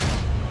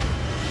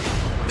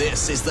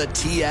This is the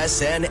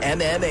TSN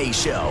MMA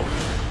Show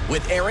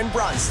with Aaron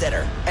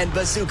Bronstetter and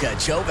Bazooka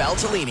Joe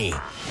Valtellini.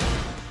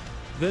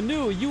 The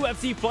new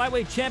UFC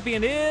flyweight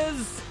champion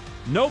is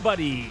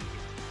nobody.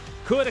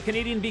 Could a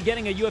Canadian be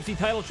getting a UFC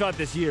title shot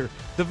this year?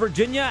 The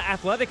Virginia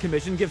Athletic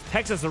Commission gives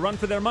Texas a run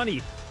for their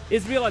money.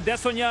 Israel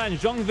Adesanya and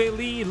Zhang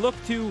Weili look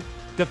to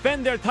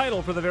defend their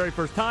title for the very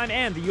first time,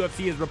 and the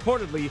UFC is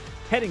reportedly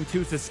heading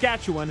to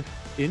Saskatchewan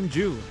in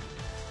June.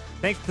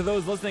 Thanks to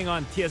those listening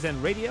on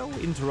TSN Radio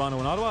in Toronto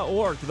and Ottawa,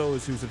 or to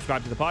those who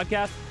subscribe to the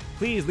podcast.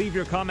 Please leave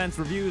your comments,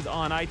 reviews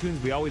on iTunes.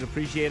 We always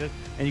appreciate it.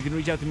 And you can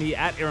reach out to me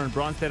at Aaron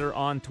Bronstetter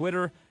on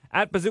Twitter,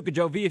 at Bazooka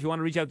Joe V if you want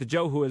to reach out to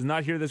Joe, who is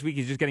not here this week.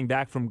 He's just getting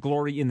back from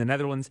Glory in the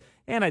Netherlands,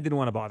 and I didn't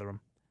want to bother him.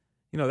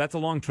 You know, that's a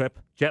long trip,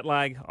 jet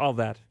lag, all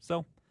that.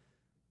 So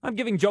I'm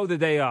giving Joe the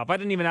day off. I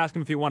didn't even ask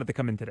him if he wanted to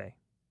come in today.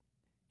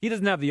 He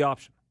doesn't have the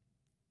option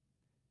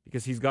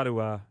because he's got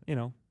to,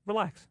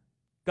 relax.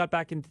 Got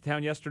back into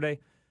town yesterday.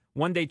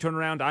 One day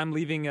turnaround. I'm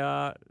leaving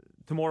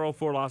tomorrow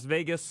for Las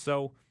Vegas.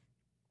 So,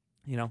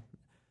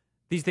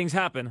 these things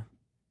happen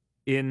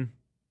in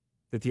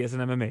the TSN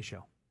MMA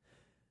show.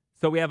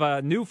 So we have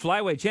a new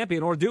flyweight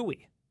champion, or do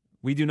we?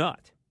 We do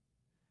not.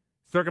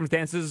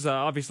 Circumstances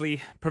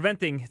obviously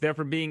preventing there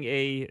from being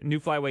a new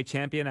flyweight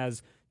champion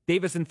as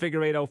Deiveson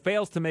Figueiredo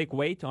fails to make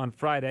weight on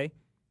Friday.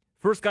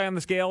 First guy on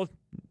the scale,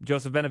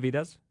 Joseph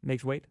Benavidez,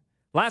 makes weight.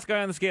 Last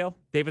guy on the scale,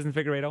 Deiveson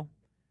Figueiredo,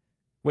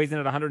 weighs in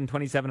at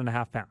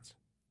 127.5 pounds.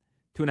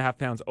 2.5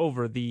 pounds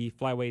over the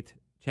flyweight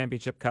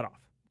championship cutoff.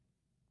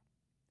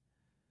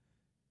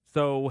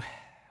 So,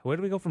 where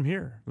do we go from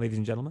here, ladies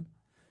and gentlemen?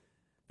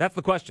 That's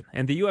the question.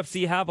 And the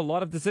UFC have a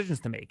lot of decisions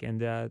to make.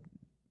 And, I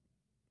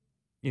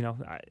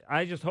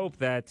just hope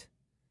that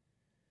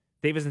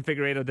Deiveson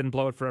Figueiredo didn't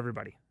blow it for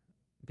everybody.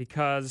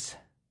 Because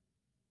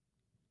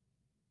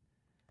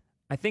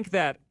I think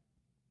that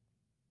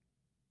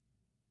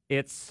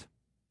it's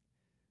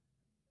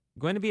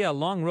going to be a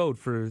long road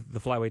for the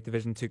flyweight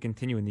division to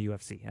continue in the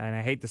UFC. And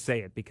I hate to say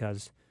it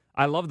because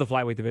I love the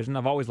flyweight division.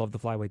 I've always loved the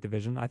flyweight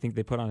division. I think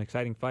they put on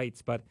exciting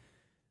fights. But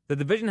the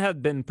division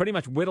had been pretty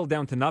much whittled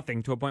down to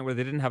nothing, to a point where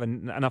they didn't have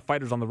enough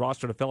fighters on the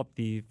roster to fill up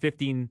the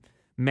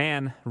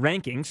 15-man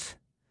rankings.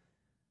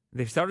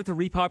 They've started to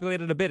repopulate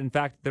it a bit. In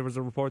fact, there was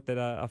a report that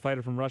a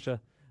fighter from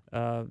Russia,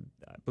 I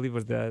believe it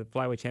was the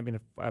flyweight champion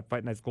of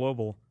Fight Nights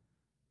Global,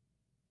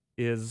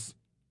 is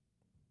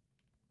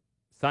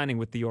signing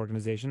with the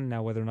organization.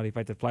 Now, whether or not he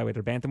fights at flyweight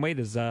or bantamweight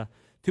is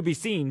to be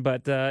seen,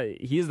 but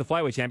he is the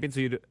flyweight champion, so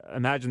you'd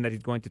imagine that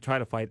he's going to try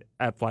to fight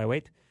at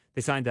flyweight.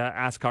 They signed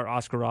Askar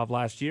Askarov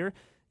last year.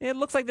 It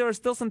looks like there are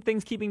still some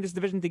things keeping this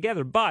division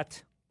together,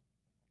 but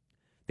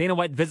Dana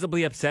White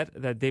visibly upset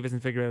that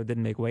Deiveson Figueiredo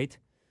didn't make weight.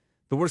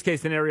 The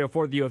worst-case scenario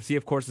for the UFC,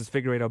 of course, is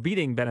Figueiredo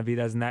beating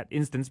Benavidez in that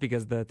instance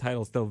because the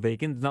title's still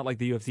vacant. It's not like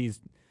the UFC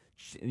is,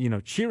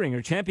 cheering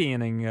or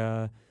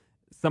championing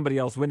somebody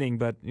else winning,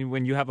 but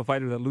when you have a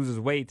fighter that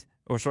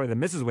that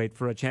misses weight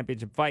for a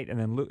championship fight and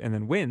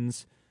then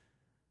wins,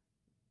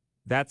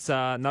 that's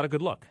not a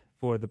good look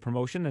for the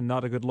promotion and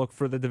not a good look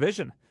for the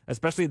division,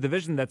 especially a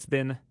division that's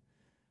been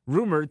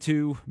rumored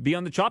to be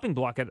on the chopping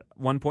block at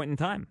one point in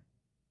time.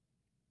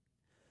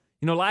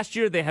 Last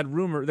year there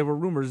were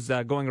rumors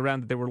going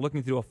around that they were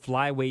looking to do a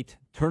flyweight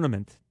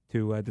tournament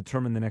to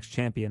determine the next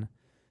champion,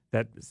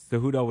 that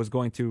Cejudo was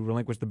going to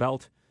relinquish the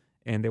belt,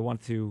 and they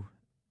wanted to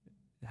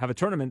have a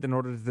tournament in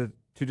order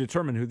to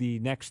determine who the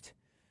next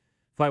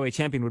flyweight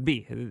champion would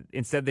be.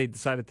 Instead, they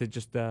decided to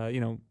just,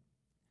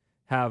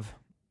 have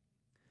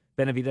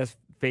Benavidez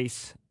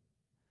face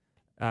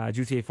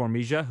Jussier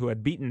Formiga, who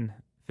had beaten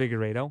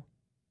Figueiredo.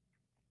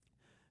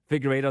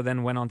 Figueiredo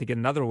then went on to get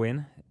another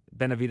win.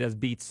 Benavidez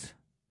beats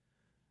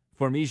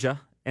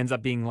Formiga, ends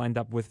up being lined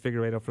up with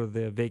Figueiredo for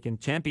the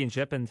vacant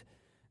championship, and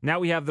now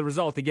we have the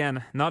result.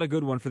 Again, not a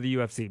good one for the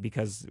UFC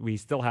because we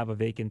still have a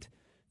vacant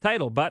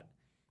title, but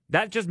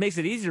that just makes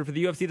it easier for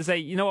the UFC to say,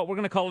 you know what, we're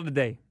going to call it a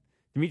day.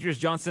 Demetrious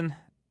Johnson,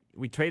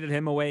 we traded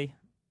him away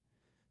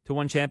to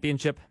one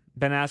championship.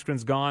 Ben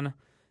Askren's gone.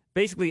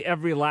 Basically,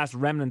 every last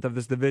remnant of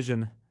this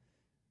division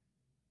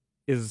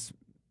is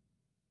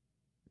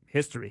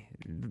history.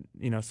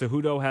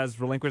 Cejudo has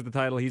relinquished the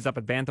title. He's up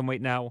at bantamweight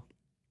now.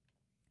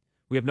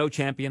 We have no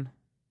champion.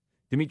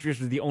 Demetrious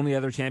was the only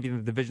other champion in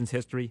the division's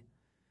history.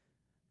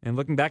 And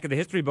looking back at the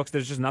history books,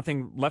 there's just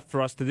nothing left for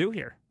us to do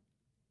here.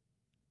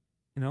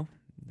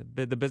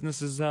 The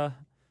business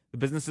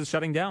is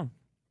shutting down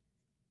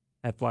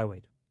at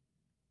flyweight.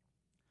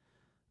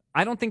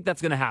 I don't think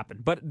that's going to happen,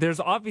 but there's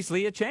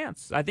obviously a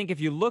chance. I think if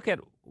you look at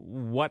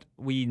what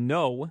we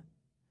know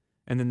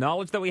and the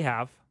knowledge that we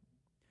have,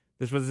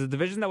 this was a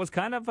division that was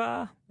kind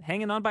of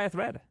hanging on by a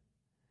thread.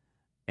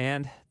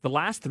 And the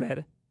last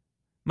thread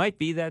might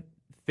be that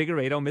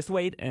Figueiredo missed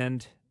weight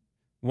and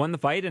won the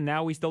fight, and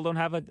now we still don't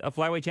have a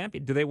flyweight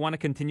champion. Do they want to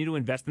continue to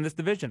invest in this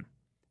division?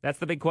 That's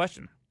the big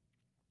question.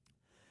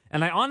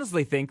 And I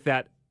honestly think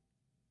that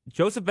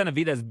Joseph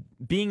Benavidez,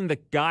 being the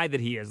guy that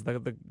he is,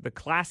 the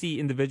classy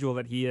individual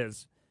that he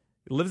is,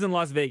 lives in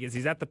Las Vegas.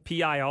 He's at the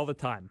PI all the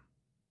time.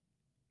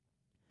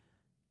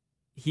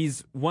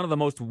 he's one of the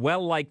most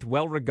well-liked,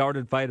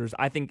 well-regarded fighters,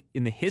 I think,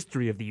 in the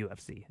history of the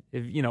UFC.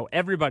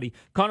 Everybody,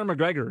 Conor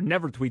McGregor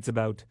never tweets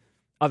about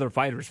other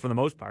fighters for the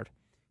most part.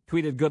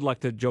 Tweeted good luck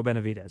to Joe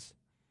Benavidez.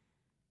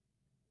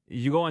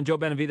 You go on Joe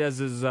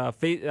Benavidez's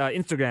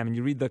Instagram and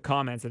you read the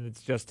comments, and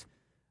it's just,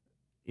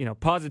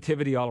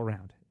 positivity all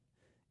around.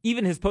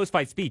 Even his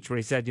post-fight speech where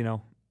he said,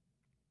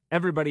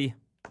 everybody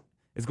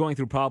is going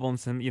through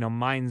problems and,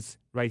 mine's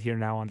right here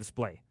now on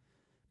display.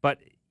 But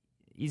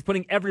he's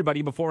putting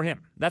everybody before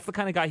him. That's the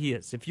kind of guy he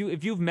is. If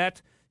you've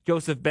met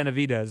Joseph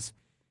Benavidez,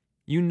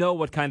 you know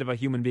what kind of a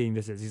human being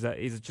this is.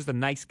 He's just a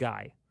nice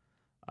guy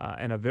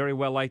and a very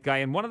well-liked guy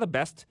and one of the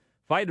best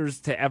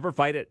fighters to ever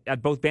fight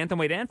at both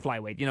bantamweight and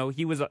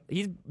flyweight.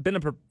 He's been a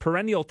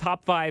perennial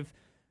top 5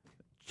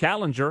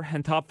 challenger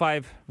and top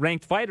 5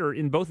 ranked fighter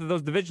in both of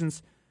those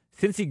divisions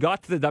since he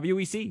got to the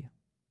WEC.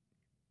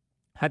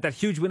 Had that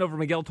huge win over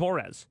Miguel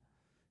Torres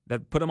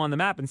that put him on the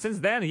map, and since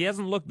then he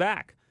hasn't looked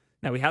back.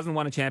 Now, he hasn't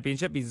won a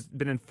championship. He's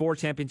been in 4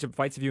 championship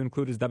fights if you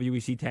include his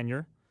WEC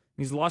tenure.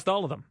 He's lost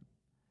all of them.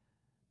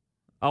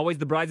 Always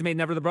the bridesmaid,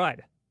 never the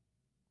bride.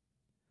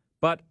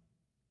 But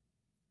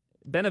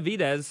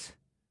Benavidez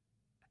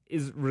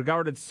is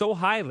regarded so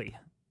highly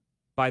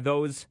by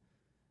those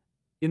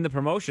in the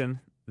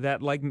promotion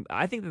that,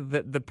 I think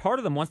that the part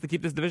of them wants to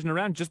keep this division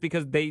around just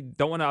because they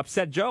don't want to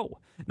upset Joe.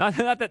 Not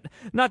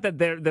that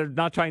they're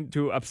not trying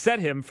to upset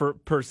him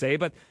per se,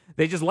 but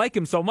they just like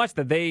him so much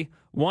that they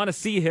want to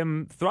see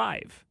him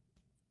thrive.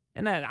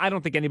 And I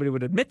don't think anybody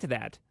would admit to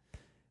that.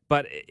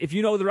 But if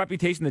you know the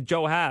reputation that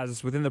Joe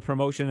has within the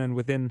promotion and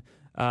within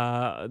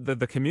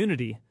the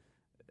community,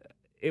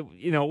 it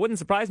wouldn't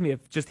surprise me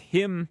if just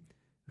him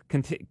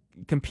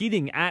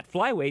competing at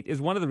flyweight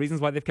is one of the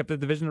reasons why they've kept the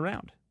division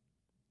around.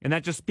 And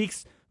that just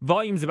speaks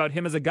volumes about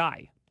him as a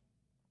guy.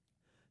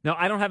 Now,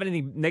 I don't have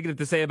anything negative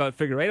to say about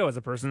Figueiredo as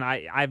a person.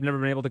 I've never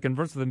been able to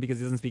converse with him because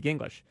he doesn't speak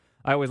English.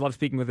 I always love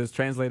speaking with his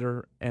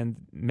translator and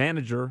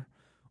manager,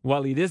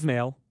 Walid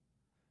Ismail.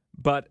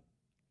 But,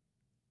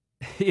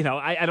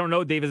 I don't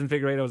know Deiveson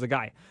Figueiredo as a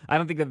guy. I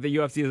don't think that the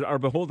UFC are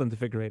beholden to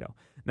Figueiredo.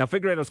 Now,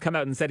 Figueiredo's come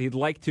out and said he'd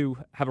like to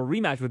have a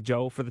rematch with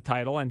Joe for the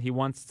title, and he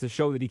wants to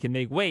show that he can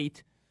make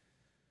weight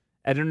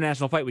at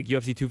International Fight Week,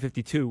 UFC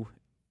 252,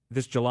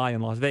 this July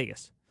in Las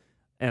Vegas.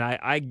 And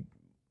I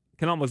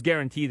can almost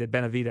guarantee that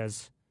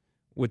Benavidez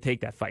would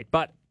take that fight.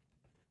 But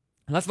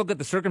let's look at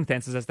the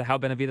circumstances as to how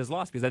Benavidez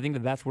lost, because I think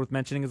that that's worth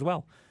mentioning as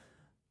well.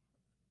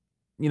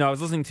 I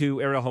was listening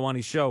to Ariel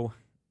Helwani's show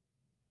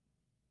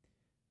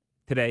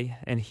today,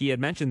 and he had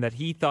mentioned that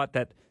he thought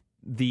that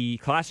the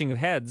clashing of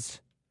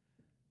heads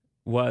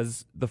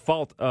was the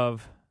fault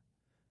of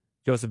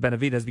Joseph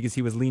Benavidez because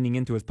he was leaning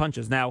into his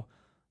punches. Now,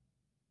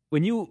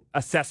 when you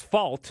assess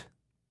fault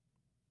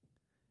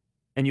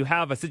and you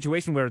have a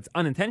situation where it's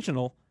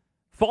unintentional,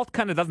 fault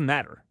kind of doesn't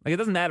matter. It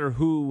doesn't matter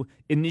who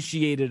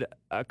initiated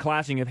a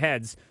clashing of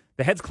heads.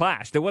 The heads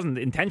clashed. It wasn't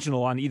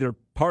intentional on either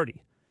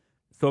party.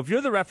 So if you're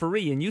the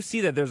referee and you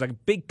see that there's a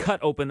big cut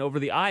open over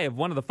the eye of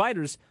one of the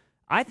fighters,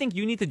 I think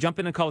you need to jump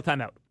in and call a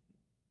timeout.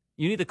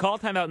 You need to call a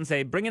timeout and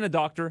say, bring in a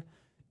doctor.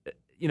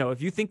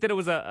 If you think that it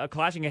was a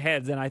clashing of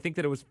heads, and I think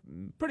that it was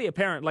pretty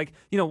apparent,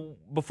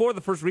 before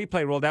the first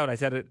replay rolled out, I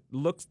said it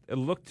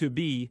looked to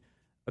be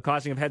a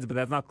clashing of heads, but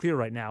that's not clear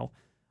right now.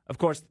 Of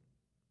course,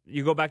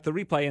 you go back to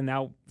the replay, and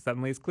now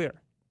suddenly it's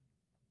clear.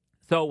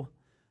 So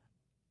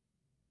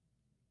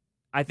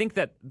I think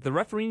that the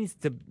referee needs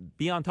to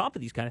be on top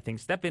of these kind of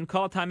things. Step in,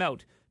 call a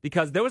timeout,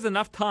 because there was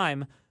enough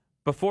time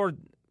before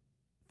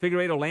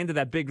Figueiredo landed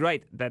that big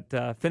right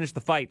that finished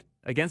the fight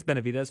against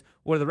Benavidez,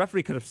 where the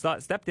referee could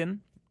have stepped in,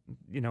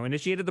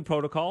 initiated the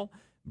protocol,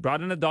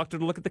 brought in a doctor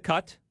to look at the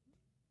cut,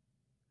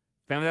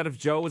 found out if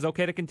Joe was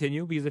okay to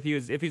continue, because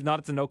if he's not,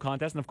 it's a no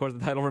contest, and of course the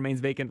title remains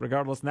vacant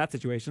regardless in that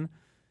situation.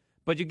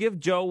 But you give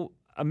Joe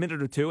a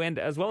minute or two, and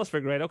as well as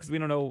Figueiredo, because we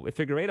don't know if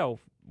Figueiredo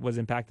was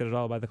impacted at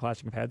all by the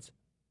clashing of heads.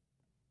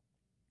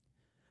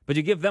 But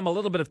you give them a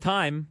little bit of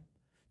time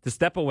to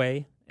step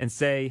away and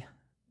say,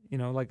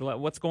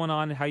 what's going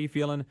on, how you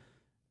feeling,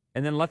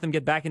 and then let them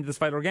get back into this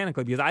fight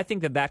organically. Because I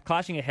think that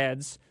clashing of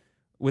heads,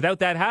 without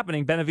that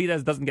happening,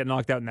 Benavidez doesn't get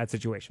knocked out in that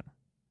situation.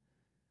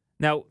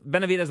 Now,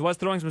 Benavidez was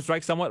throwing some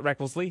strikes somewhat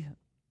recklessly.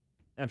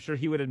 I'm sure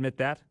he would admit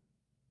that.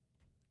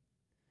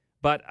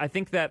 But I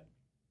think that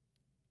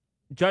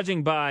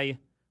judging by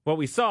what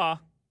we saw,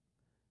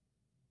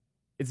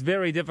 it's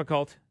very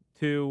difficult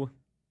to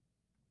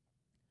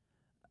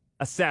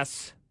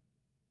assess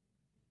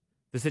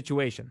the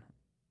situation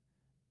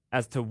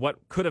as to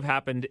what could have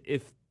happened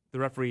if the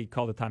referee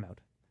called a timeout.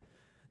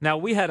 Now,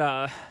 we had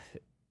a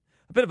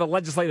bit of a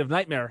legislative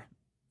nightmare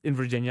in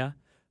Virginia.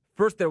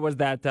 First, there was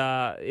that,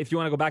 if you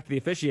want to go back to the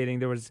officiating,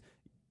 there was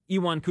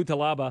Iwan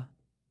Kutalaba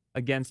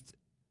against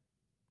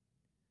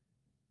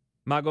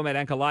Magomed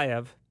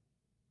Ankalaev.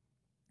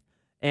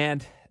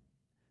 And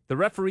the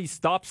referee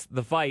stops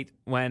the fight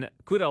when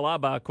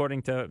Kutalaba,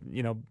 according to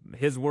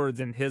his words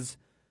and his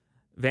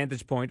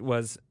vantage point,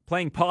 was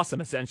playing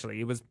possum, essentially.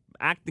 He was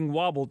acting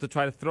wobbled to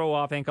try to throw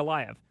off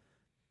Ankalaev.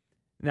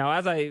 Now,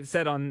 as I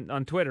said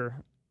on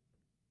Twitter,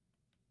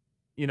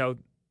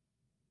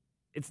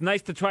 it's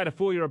nice to try to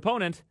fool your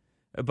opponent,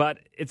 but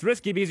it's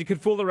risky because you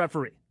could fool the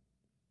referee.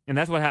 And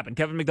that's what happened.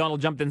 Kevin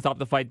McDonald jumped in and stopped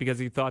the fight because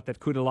he thought that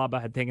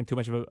Cutelaba had taken too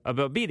much of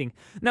a beating.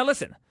 Now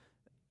listen,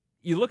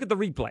 you look at the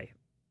replay.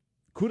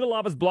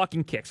 Cutelaba's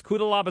blocking kicks.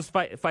 Cutelaba's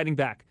fighting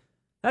back.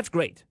 That's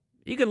great.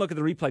 You can look at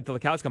the replay till the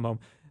cows come home.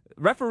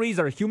 Referees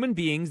are human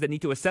beings that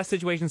need to assess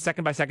situations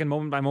second by second,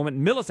 moment by moment,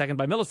 millisecond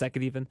by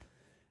millisecond even.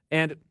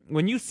 And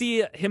when you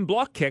see him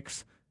block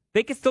kicks,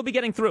 they could still be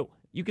getting through.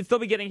 You could still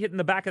be getting hit in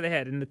the back of the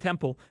head, in the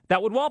temple.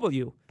 That would wobble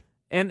you.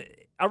 And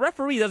a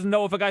referee doesn't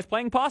know if a guy's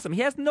playing possum.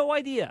 He has no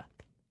idea.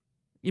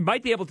 You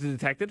might be able to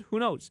detect it. Who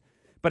knows?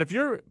 But if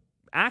you're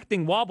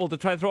acting wobble to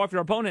try to throw off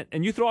your opponent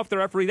and you throw off the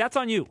referee, that's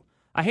on you.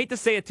 I hate to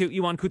say it to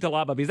Ion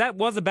Cutelaba because that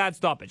was a bad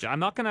stoppage. I'm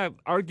not going to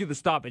argue the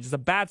stoppage. It's a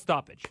bad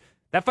stoppage.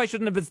 That fight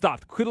shouldn't have been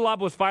stopped. Cutelaba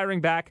was firing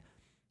back.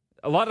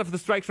 A lot of the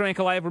strikes for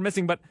Ankalaev were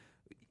missing, but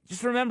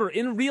just remember,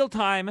 in real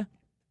time,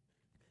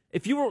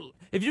 if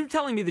you're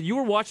telling me that you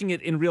were watching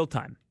it in real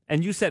time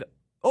and you said,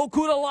 "Oh,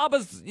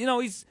 Cutelaba's,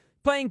 he's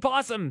playing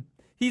possum.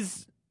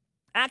 He's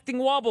acting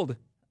wobbled,"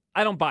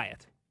 I don't buy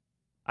it.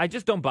 I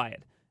just don't buy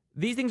it.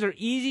 These things are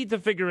easy to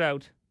figure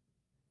out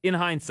in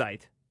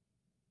hindsight.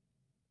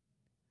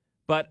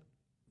 But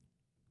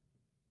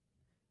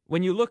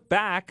when you look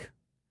back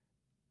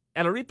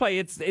at a replay,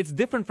 it's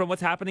different from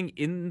what's happening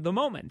in the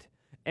moment.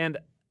 And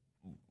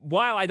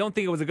while I don't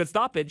think it was a good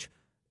stoppage,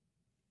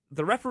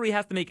 the referee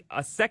has to make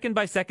a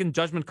second-by-second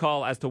judgment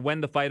call as to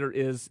when the fighter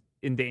is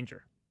in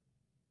danger.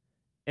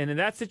 And in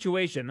that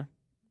situation,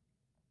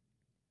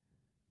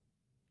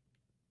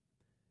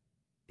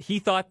 he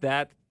thought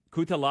that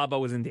Cutelaba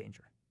was in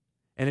danger.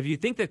 And if you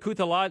think that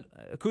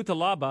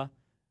Cutelaba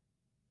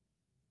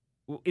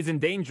is in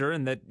danger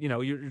and that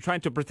you're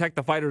trying to protect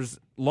the fighter's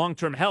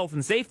long-term health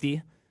and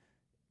safety,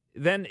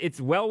 then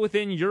it's well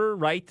within your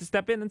right to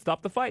step in and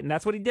stop the fight. And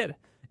that's what he did.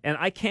 And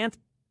I can't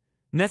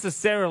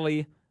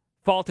necessarily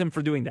fault him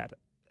for doing that.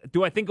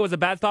 Do I think it was a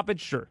bad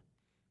stoppage? Sure.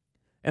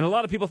 And a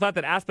lot of people thought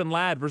that Aspen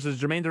Ladd versus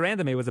Germaine de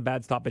Randamie was a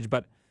bad stoppage,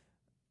 but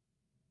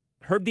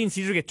Herb Dean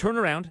sees her get turned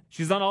around.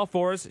 She's on all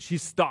fours.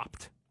 She's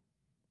stopped.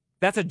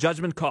 That's a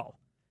judgment call.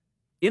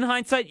 In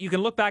hindsight, you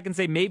can look back and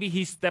say maybe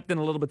he stepped in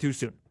a little bit too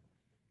soon.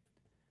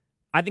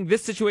 I think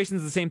this situation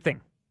is the same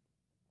thing.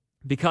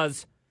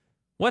 Because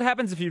what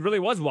happens if he really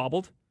was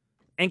wobbled?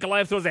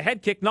 Ankalaev throws a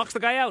head kick, knocks the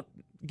guy out,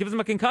 gives him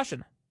a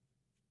concussion.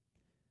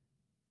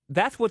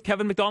 That's what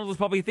Kevin McDonald was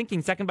probably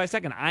thinking second by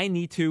second. I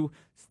need to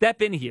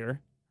step in here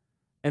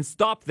and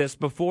stop this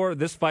before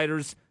this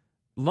fighter's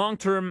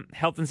long-term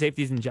health and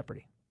safety is in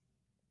jeopardy.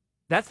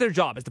 That's their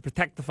job, is to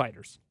protect the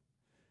fighters.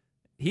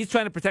 He's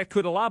trying to protect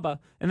Cutelaba,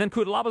 and then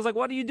Cutelaba's like,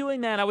 "What are you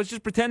doing, man? I was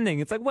just pretending."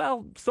 It's like,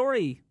 well,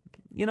 sorry.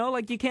 You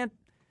can't.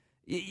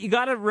 You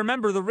got to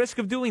remember the risk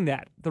of doing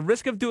that. The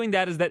risk of doing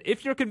that is that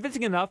if you're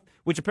convincing enough,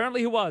 which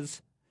apparently he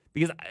was,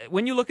 because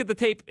when you look at the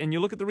tape and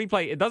you look at the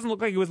replay, it doesn't look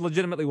like he was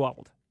legitimately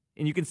wobbled.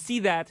 And you can see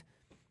that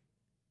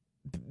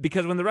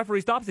because when the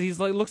referee stops it,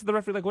 he's like, looks at the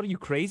referee like, "What, are you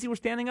crazy? We're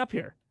standing up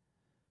here."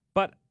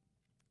 But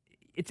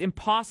it's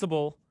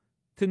impossible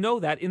to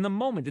know that in the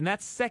moment, in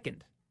that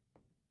second.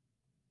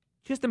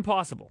 Just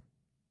impossible.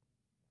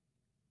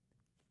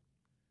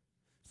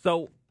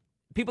 So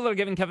people that are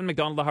giving Kevin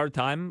McDonald a hard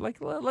time, like,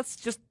 let's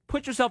just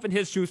put yourself in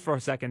his shoes for a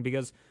second,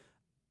 because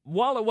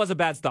while it was a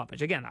bad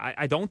stoppage, again,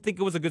 I don't think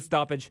it was a good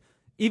stoppage.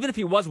 Even if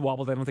he was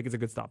wobbled, I don't think it's a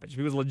good stoppage. If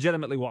he was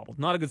legitimately wobbled,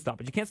 not a good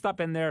stoppage. You can't stop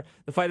in there.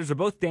 The fighters are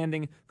both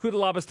standing.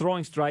 Cutelaba's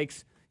throwing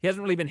strikes. He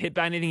hasn't really been hit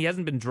by anything. He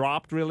hasn't been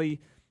dropped, really.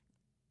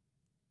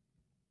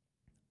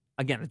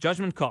 Again, a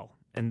judgment call.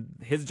 And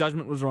his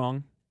judgment was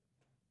wrong.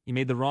 He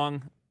made the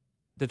wrong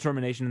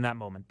determination in that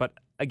moment. But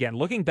again,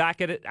 looking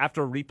back at it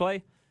after a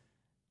replay,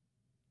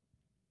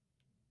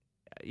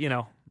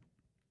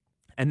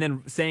 and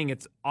then saying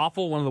it's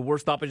awful, one of the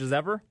worst stoppages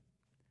ever.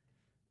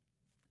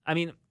 I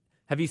mean,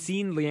 have you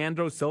seen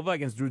Leandro Silva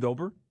against Drew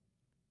Dober?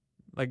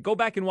 Like, go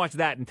back and watch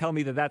that and tell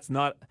me that's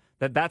not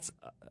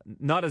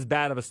as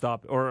bad of a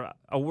stop, or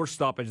a worse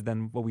stoppage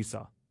than what we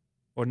saw,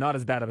 or not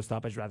as bad of a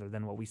stoppage rather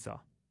than what we saw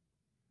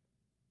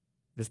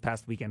this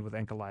past weekend with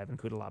Ankalaev and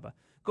Cutelaba.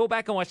 Go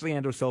back and watch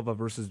Leandro Silva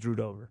versus Drew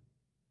Dober,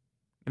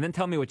 and then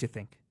tell me what you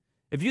think.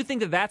 If you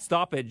think that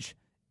stoppage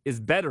is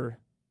a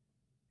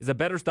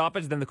better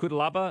stoppage than the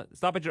Cutelaba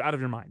stoppage, you're out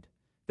of your mind.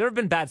 There have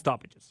been bad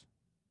stoppages,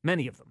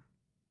 many of them.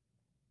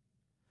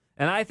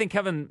 And I think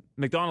Kevin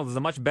McDonald is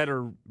a much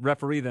better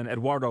referee than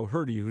Eduardo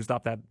Herdy, who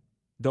stopped that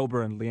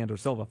Dober and Leandro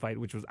Silva fight,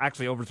 which was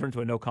actually overturned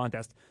to a no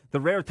contest. The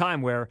rare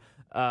time where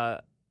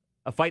a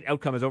fight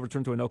outcome is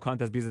overturned to a no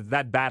contest because it's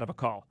that bad of a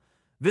call.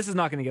 This is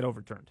not going to get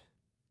overturned.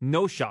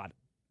 No shot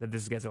that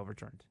this gets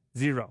overturned.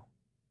 Zero.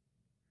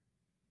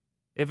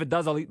 If it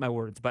does, I'll eat my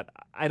words, but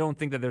I don't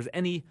think that there's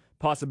any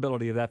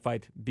possibility of that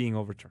fight being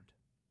overturned.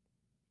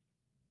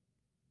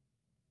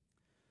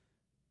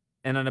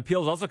 And an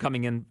appeal is also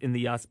coming in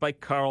the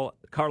Spike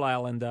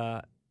Carlisle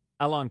and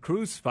Alon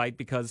Cruz fight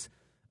because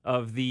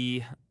of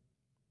the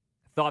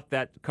thought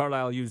that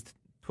Carlisle used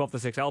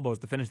 12-6 elbows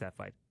to finish that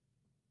fight.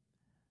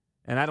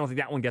 And I don't think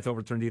that one gets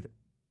overturned either.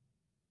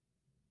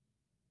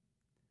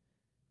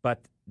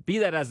 But be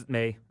that as it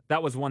may,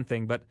 that was one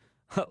thing. But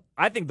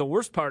I think the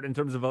worst part in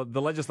terms of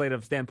the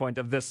legislative standpoint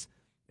of this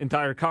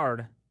entire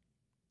card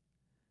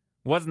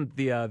wasn't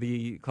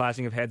the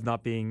clashing of heads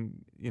not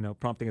being,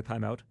 prompting a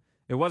timeout.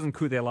 It wasn't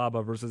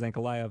Kudelaba versus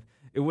Ankalaev.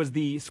 It was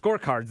the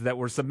scorecards that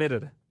were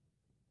submitted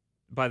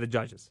by the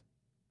judges.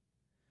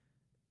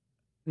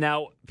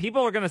 Now,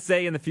 people are going to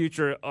say in the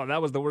future, oh,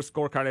 that was the worst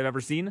scorecard I've ever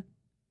seen.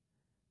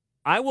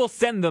 I will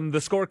send them the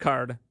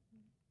scorecard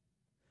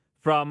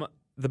from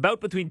the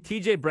bout between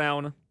TJ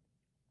Brown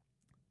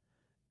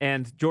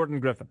and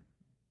Jordan Griffin,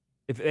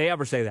 if they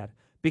ever say that.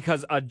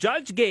 Because a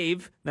judge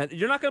gave, now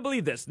you're not going to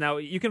believe this. Now,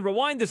 you can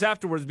rewind this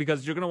afterwards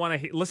because you're going to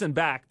want to listen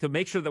back to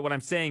make sure that what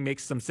I'm saying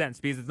makes some sense,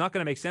 because it's not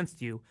going to make sense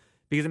to you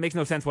because it makes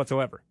no sense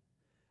whatsoever.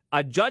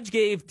 A judge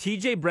gave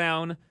TJ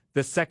Brown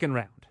the second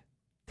round,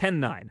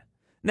 10-9.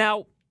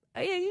 Now,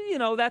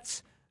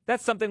 that's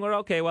something where,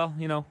 okay, well,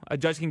 a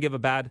judge can give a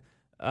bad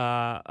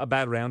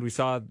round. We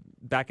saw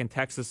back in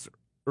Texas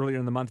earlier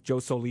in the month, Joe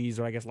Solis,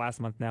 or I guess last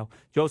month now,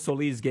 Joe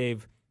Solis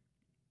gave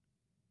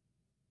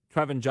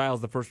Trevin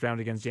Giles the first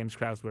round against James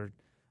Krause, where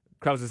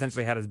Krause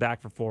essentially had his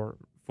back for four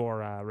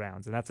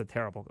rounds, and that's a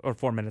terrible, or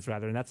 4 minutes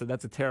rather, and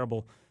that's a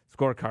terrible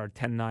scorecard,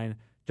 10-9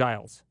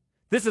 Giles.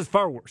 This is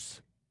far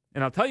worse,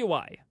 and I'll tell you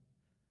why.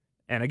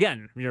 And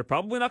again, you're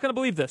probably not going to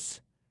believe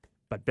this,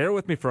 but bear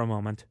with me for a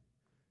moment.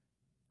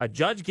 A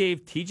judge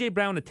gave TJ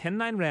Brown a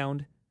 10-9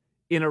 round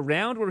in a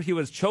round where he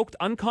was choked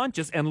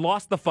unconscious and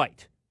lost the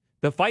fight.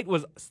 The fight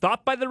was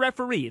stopped by the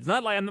referee. It's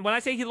not like, when I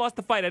say he lost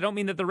the fight, I don't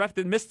mean that the ref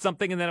missed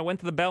something and then it went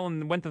to the bell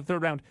and went to the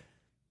third round.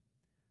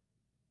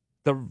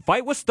 The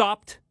fight was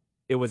stopped.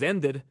 It was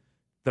ended.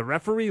 The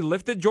referee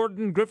lifted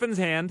Jordan Griffin's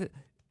hand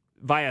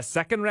via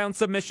second round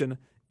submission,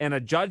 and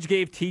a judge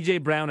gave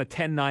TJ Brown a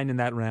 10-9 in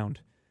that round.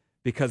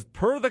 Because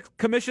per the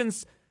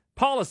commission's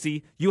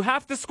policy, you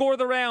have to score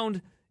the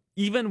round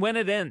even when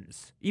it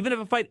ends. Even if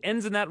a fight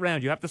ends in that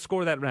round, you have to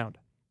score that round.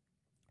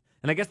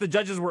 And I guess the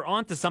judges were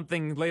onto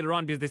something later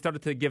on because they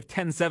started to give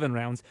 10-7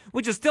 rounds,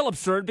 which is still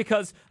absurd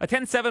because a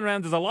 10-7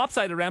 round is a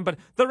lopsided round, but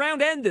the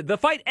round ended. The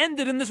fight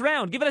ended in this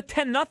round. Give it a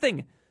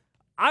 10-0.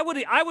 I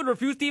would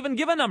refuse to even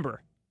give a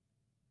number.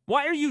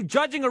 Why are you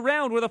judging a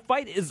round where the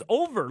fight is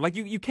over? Like,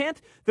 you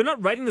can't, they're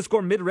not writing the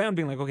score mid-round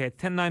being like, okay,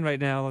 it's 10-9 right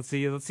now. Let's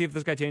see if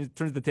this guy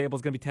turns the table.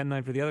 It's going to be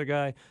 10-9 for the other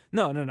guy.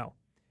 No.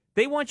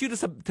 They want you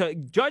to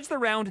judge the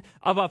round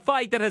of a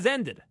fight that has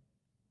ended.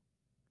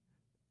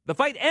 The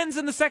fight ends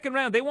in the second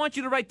round. They want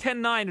you to write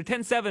 10-9 or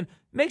 10-7.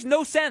 Makes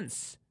no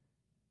sense.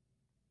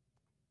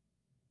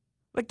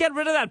 Like, get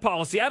rid of that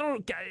policy. I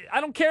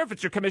don't care if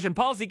it's your commission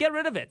policy. Get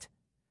rid of it.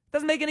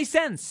 Doesn't make any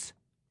sense.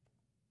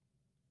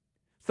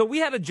 So we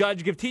had a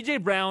judge give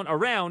TJ Brown a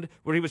round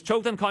where he was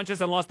choked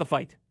unconscious and lost the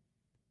fight.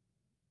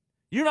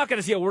 You're not going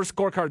to see a worse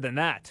scorecard than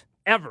that.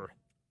 Ever.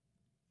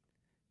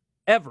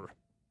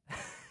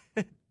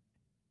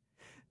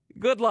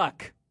 Good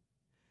luck.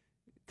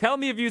 Tell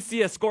me if you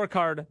see a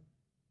scorecard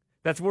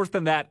that's worse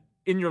than that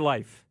in your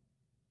life.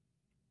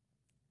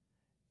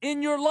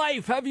 In your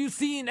life, have you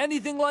seen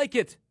anything like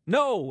it?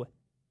 No.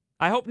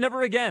 I hope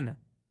never again.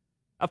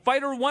 A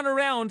fighter won a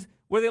round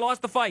where they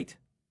lost the fight.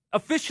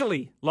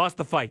 Officially lost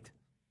the fight.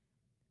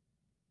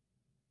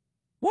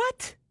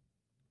 What?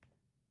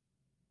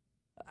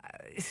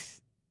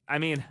 I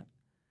mean,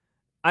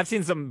 I've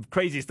seen some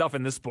crazy stuff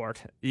in this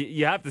sport.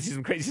 You have to see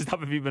some crazy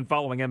stuff if you've been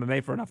following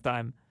MMA for enough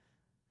time.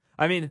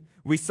 I mean,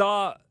 we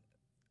saw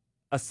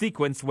a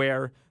sequence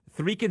where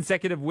 3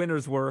 consecutive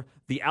winners were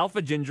the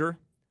Alpha Ginger,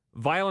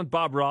 Violent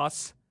Bob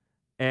Ross,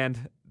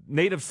 and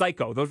Native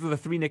Psycho. Those were the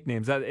 3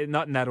 nicknames. Not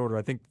in that order.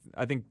 I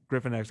think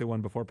Griffin actually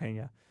won before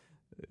Pena.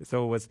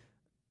 So it was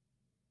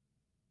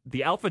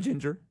the Alpha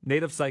Ginger,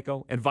 Native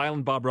Psycho, and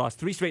Violent Bob Ross.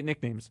 3 straight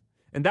nicknames.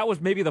 And that was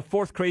maybe the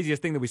 4th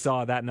craziest thing that we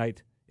saw that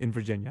night in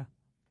Virginia.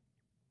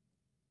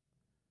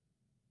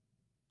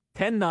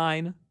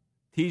 10-9,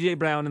 TJ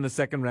Brown in the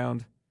second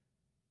round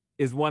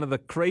is one of the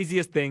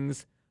craziest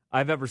things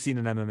I've ever seen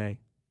in MMA.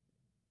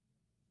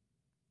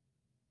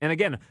 And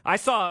again, I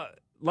saw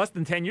less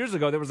than 10 years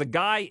ago, there was a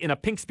guy in a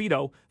pink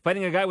Speedo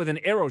fighting a guy with an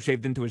arrow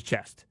shaved into his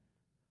chest.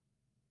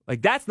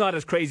 Like, that's not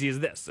as crazy as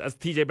this, as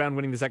TJ Brown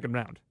winning the second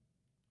round.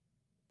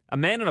 A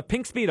man in a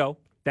pink Speedo,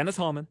 Dennis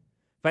Hallman,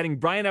 fighting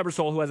Brian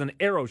Ebersol, who has an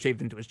arrow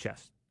shaved into his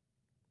chest.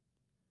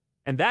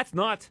 And that's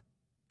not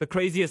the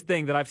craziest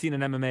thing that I've seen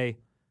in MMA,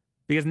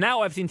 because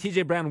now I've seen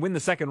TJ Brown win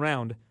the second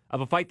round of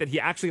a fight that he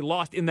actually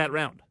lost in that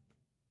round.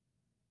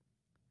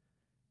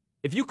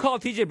 If you call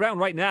TJ Brown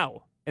right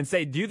now and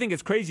say, do you think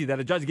it's crazy that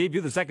a judge gave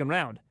you the second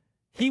round?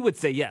 He would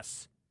say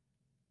yes.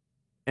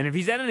 And if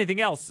he said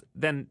anything else,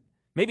 then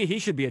maybe he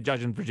should be a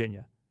judge in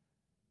Virginia.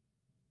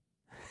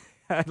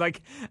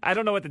 Like, I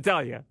don't know what to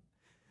tell you.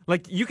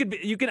 Like, you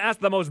can ask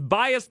the most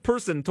biased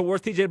person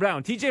towards TJ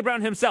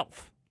Brown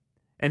himself,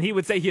 and he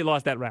would say he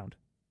lost that round.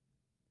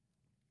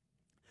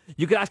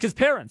 You could ask his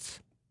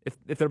parents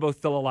if they're both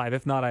still alive.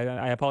 If not,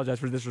 I apologize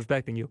for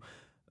disrespecting you.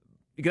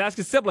 You could ask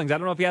his siblings. I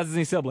don't know if he has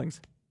any siblings.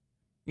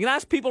 You can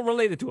ask people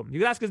related to him. You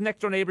could ask his next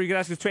door neighbor. You could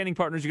ask his training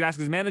partners. You could ask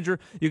his manager.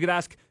 You could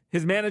ask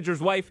his manager's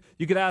wife.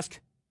 You could ask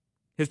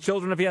His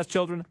children, if he has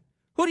children.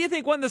 Who do you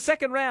think won the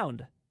second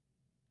round?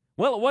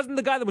 Well, it wasn't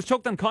the guy that was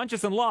choked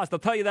unconscious and lost, I'll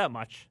tell you that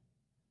much.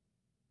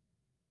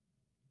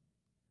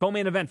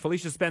 Co-main event,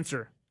 Felicia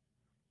Spencer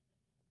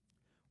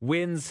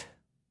wins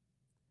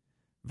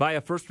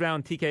via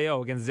first-round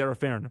TKO against Zara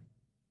Farn.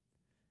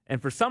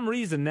 And for some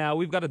reason now,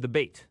 we've got a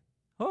debate.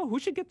 Oh, who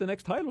should get the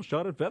next title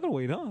shot at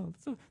featherweight? Oh,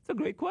 it's a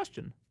great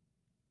question.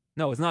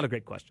 No, it's not a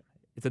great question.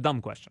 It's a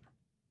dumb question.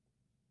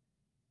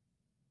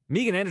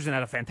 Megan Anderson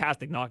had a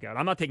fantastic knockout.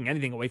 I'm not taking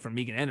anything away from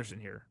Megan Anderson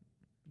here.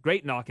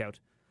 Great knockout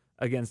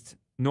against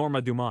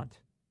Norma Dumont,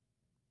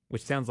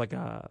 which sounds like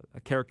a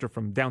character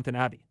from Downton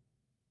Abbey.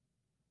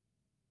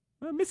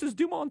 Mrs.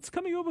 Dumont's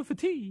coming over for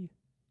tea.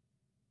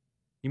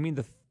 You mean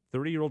the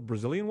 30-year-old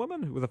Brazilian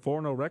woman with a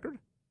 4-0 record?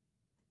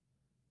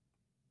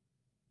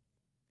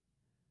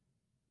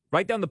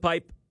 Right down the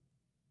pipe,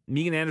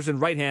 Megan Anderson,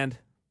 right hand,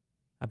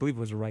 I believe it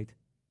was a right,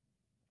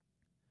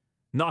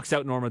 knocks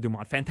out Norma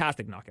Dumont.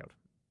 Fantastic knockout.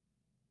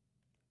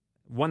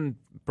 One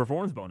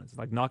performance bonus,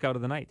 like knockout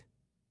of the night.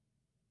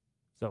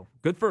 So,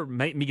 good for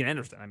Megan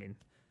Anderson. I mean,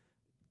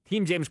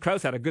 Team James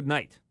Krause had a good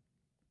night.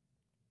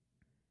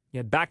 You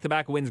had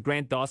back-to-back wins,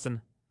 Grant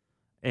Dawson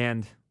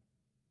and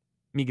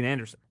Megan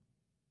Anderson.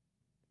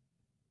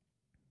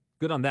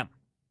 Good on them.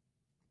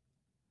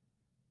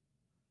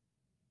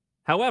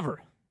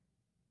 However,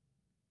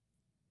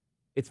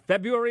 it's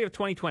February of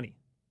 2020.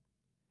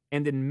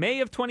 And in May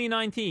of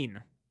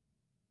 2019,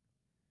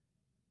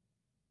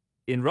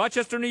 in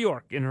Rochester, New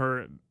York, in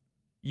her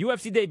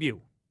UFC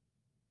debut,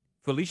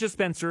 Felicia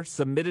Spencer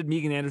submitted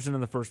Megan Anderson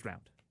in the first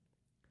round.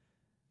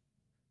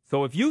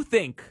 So if you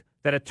think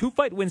that a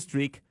 2-fight win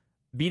streak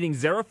beating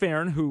Zara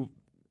Farn, who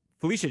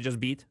Felicia just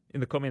beat in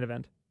the co-main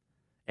event,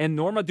 and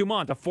Norma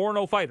Dumont, a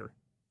 4-0 fighter,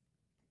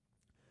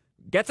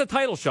 gets a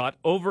title shot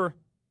over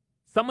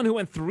someone who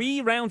went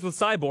 3 rounds with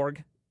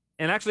Cyborg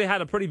and actually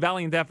had a pretty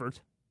valiant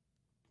effort,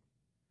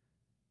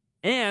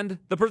 and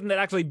the person that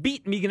actually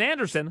beat Megan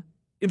Anderson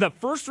in the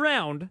first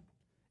round,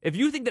 if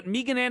you think that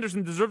Megan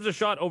Anderson deserves a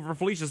shot over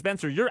Felicia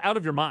Spencer, you're out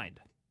of your mind.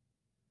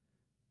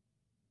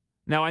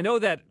 Now, I know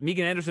that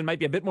Megan Anderson might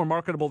be a bit more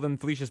marketable than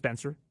Felicia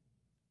Spencer.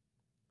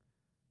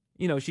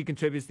 You know, she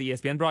contributes to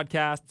ESPN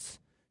broadcasts.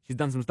 She's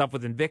done some stuff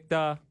with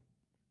Invicta.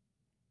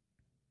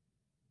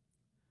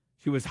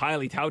 She was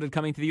highly touted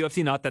coming to the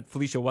UFC. Not that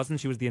Felicia wasn't.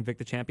 She was the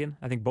Invicta champion.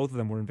 I think both of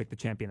them were Invicta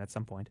champion at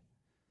some point,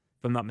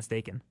 if I'm not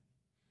mistaken.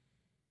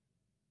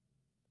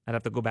 I'd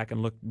have to go back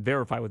and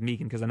verify with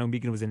Megan, because I know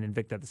Megan was in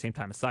Invicta at the same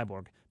time as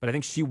Cyborg. But I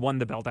think she won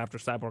the belt after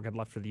Cyborg had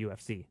left for the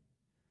UFC.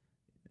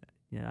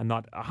 Yeah, I'm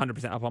not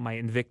 100% up on my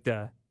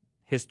Invicta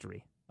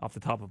history off the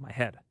top of my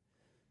head.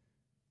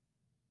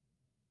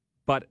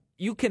 But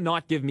you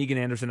cannot give Megan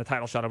Anderson a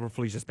title shot over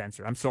Felicia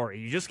Spencer. I'm sorry.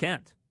 You just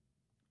can't.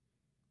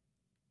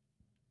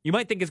 You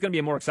might think it's going to be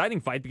a more exciting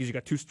fight because you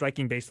got 2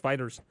 striking-based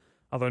fighters,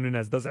 although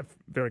Nunes does have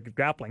very good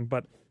grappling.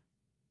 But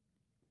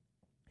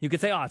you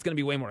could say, it's going to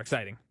be way more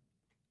exciting.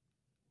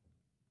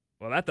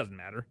 Well, that doesn't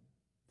matter.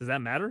 Does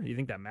that matter? You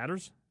think that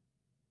matters?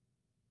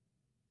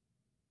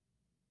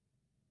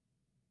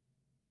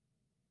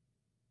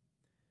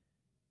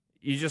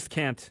 You just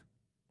can't.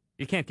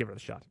 You can't give her the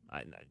shot.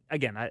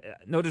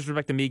 No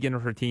disrespect to Megan or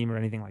her team or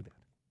anything like that.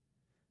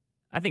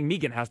 I think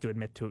Megan has to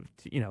admit to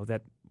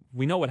that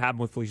we know what happened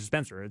with Felicia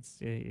Spencer.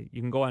 You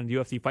can go on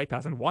UFC Fight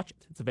Pass and watch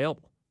it. It's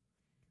available.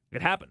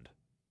 It happened.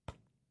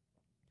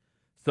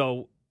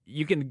 So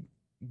you can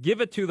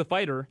give it to the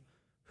fighter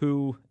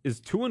who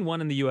is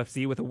 2-1 in the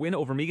UFC with a win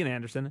over Megan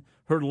Anderson,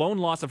 her lone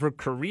loss of her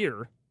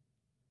career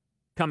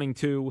coming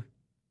to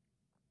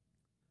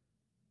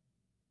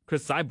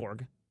Chris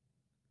Cyborg,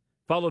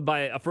 followed by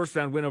a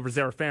first-round win over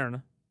Zara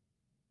Farn,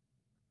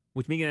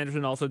 which Megan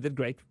Anderson also did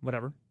great,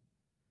 whatever.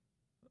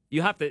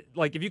 You have to,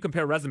 if you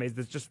compare resumes,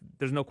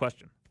 there's no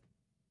question.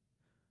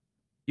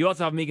 You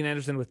also have Megan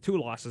Anderson with 2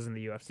 losses in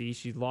the UFC.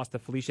 She lost to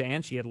Felicia,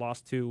 and she had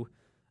lost to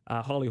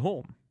Holly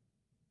Holm.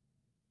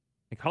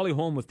 Holly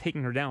Holm was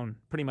taking her down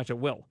pretty much at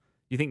will.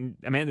 You think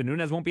Amanda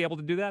Nunes won't be able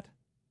to do that?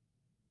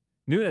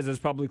 Nunes is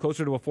probably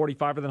closer to a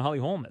 45er than Holly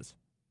Holm is.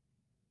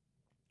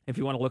 If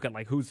you want to look at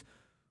who's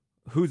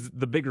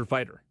the bigger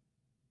fighter.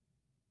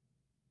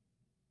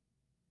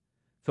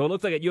 So it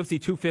looks like at UFC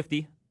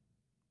 250,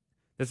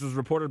 this was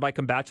reported by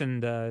Combatch,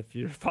 and if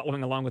you're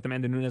following along with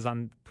Amanda Nunes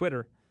on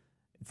Twitter,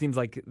 it seems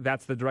like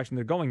that's the direction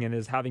they're going in,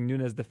 is having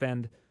Nunes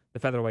defend the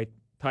featherweight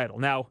title.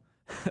 Now,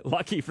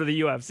 lucky for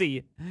the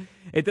UFC,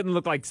 it didn't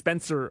look like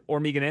Spencer or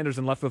Megan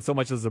Anderson left with so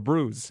much as a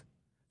bruise.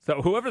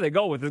 So whoever they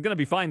go with is going to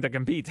be fine to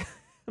compete,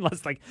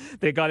 unless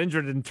they got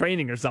injured in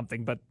training or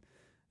something. But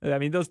I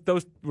mean,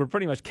 those were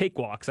pretty much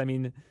cakewalks. I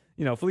mean,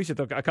 Felicia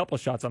took a couple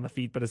of shots on the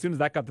feet, but as soon as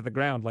that got to the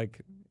ground,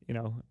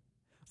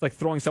 it's like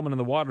throwing someone in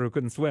the water who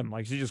couldn't swim.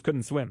 She just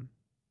couldn't swim.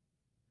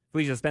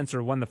 Felicia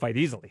Spencer won the fight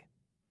easily.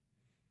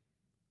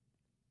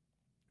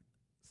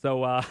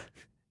 So,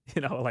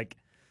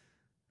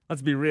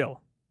 let's be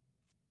real.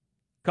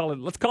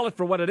 Let's call it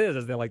for what it is,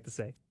 as they like to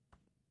say.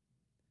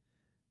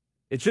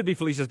 It should be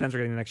Felicia Spencer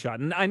getting the next shot.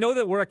 And I know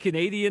that we're a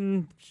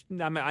Canadian.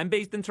 I'm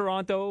based in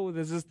Toronto.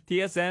 This is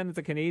TSN. It's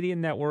a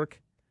Canadian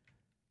network.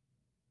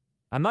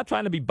 I'm not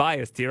trying to be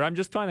biased here. I'm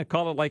just trying to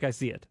call it like I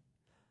see it.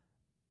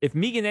 If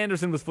Megan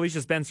Anderson was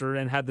Felicia Spencer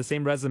and had the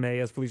same resume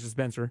as Felicia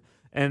Spencer,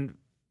 and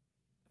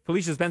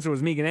Felicia Spencer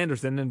was Megan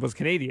Anderson and was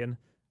Canadian,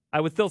 I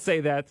would still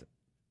say that.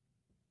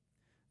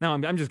 Now,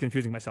 I'm just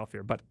confusing myself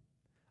here, but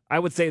I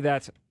would say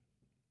that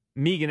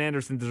Megan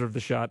Anderson deserved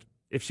the shot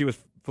if she was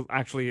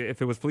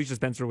if it was Felicia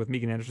Spencer with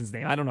Megan Anderson's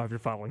name. I don't know if you're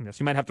following this.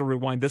 You might have to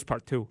rewind this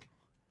part too.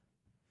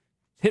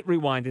 Hit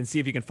rewind and see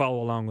if you can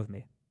follow along with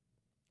me.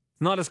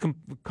 It's not as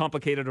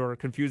complicated or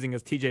confusing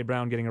as TJ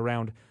Brown getting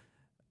around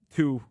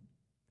 2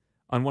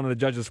 on one of the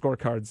judges'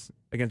 scorecards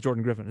against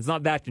Jordan Griffin. It's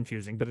not that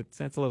confusing, but it's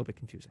a little bit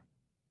confusing.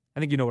 I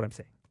think you know what I'm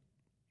saying.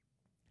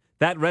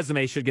 That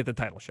resume should get the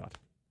title shot,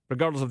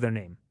 regardless of their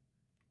name.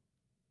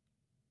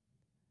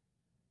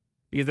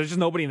 Because there's just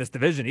nobody in this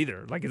division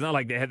either. Like, it's not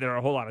like there are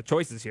a whole lot of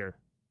choices here.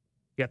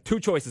 You got 2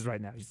 choices right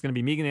now. It's going to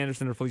be Megan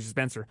Anderson or Felicia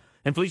Spencer.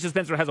 And Felicia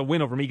Spencer has a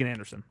win over Megan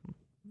Anderson.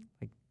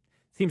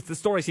 The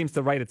story seems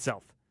to write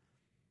itself.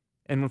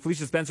 And when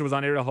Felicia Spencer was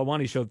on Ariel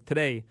Helwani's show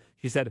today,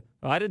 she said,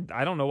 I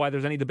don't know why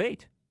there's any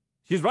debate.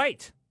 She's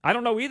right. I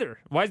don't know either.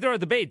 Why is there a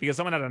debate? Because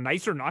someone had a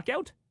nicer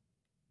knockout?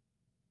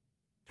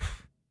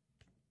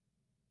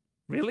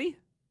 Really?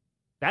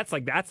 That's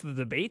the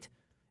debate?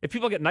 If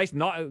people get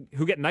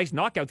who get nice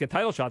knockouts get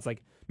title shots,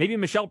 like maybe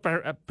Michel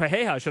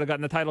Pereira should have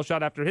gotten the title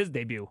shot after his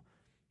debut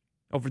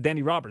over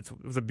Danny Roberts.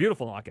 It was a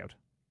beautiful knockout.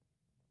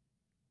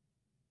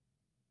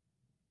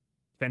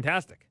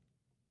 Fantastic.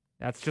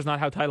 That's just not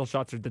how title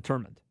shots are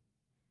determined.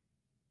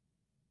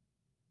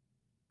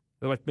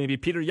 Otherwise, maybe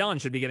Peter Yan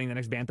should be getting the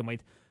next bantamweight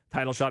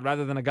title shot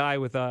rather than a guy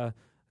with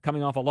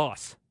coming off a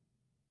loss.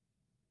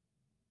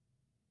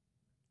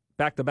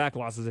 Back-to-back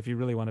losses if you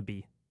really want to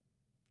be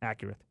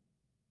accurate.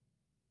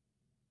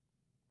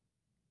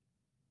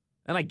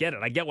 And I get it.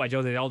 I get why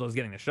Jose Aldo's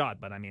getting the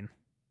shot, but I mean,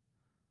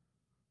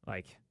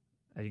 like,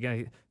 are you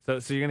gonna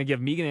so you're gonna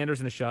give Megan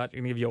Anderson a shot?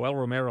 You're gonna give Yoel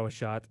Romero a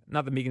shot?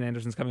 Not that Megan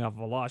Anderson's coming off of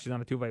a loss; she's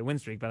on a 2-fight win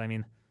streak. But I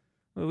mean,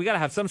 we got to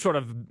have some sort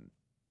of,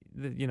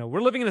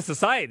 we're living in a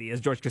society, as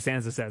George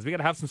Costanza says. We got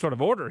to have some sort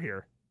of order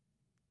here.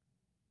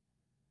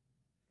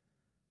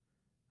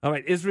 All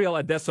right, Israel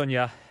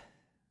Adesanya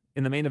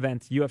in the main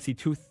event, UFC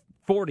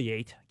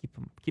 248. I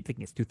keep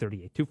thinking it's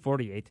 238,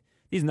 248.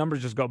 These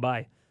numbers just go by.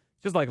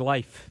 It's just like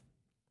life.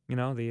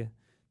 The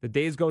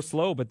days go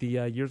slow, but the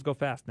years go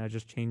fast. Now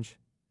just change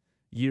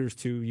years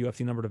to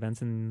UFC numbered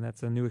events, and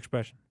that's a new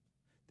expression.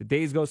 The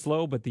days go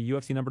slow, but the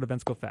UFC numbered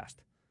events go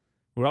fast.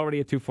 We're already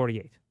at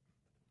 248.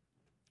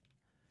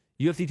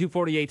 UFC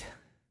 248,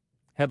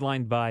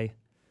 headlined by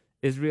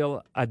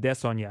Israel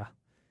Adesanya,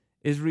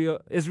 Israel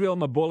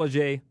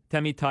Mabolaje,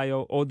 Temi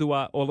Tayo,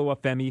 Odua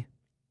Oluwafemi,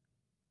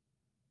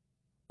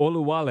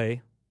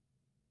 Oluwale,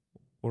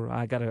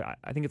 I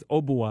think it's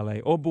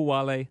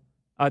Obuwale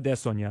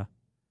Adesanya,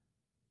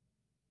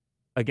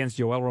 against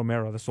Yoel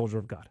Romero, the Soldier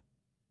of God.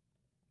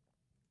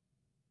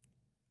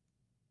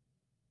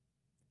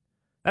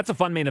 That's a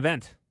fun main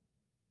event.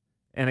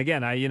 And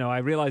again, I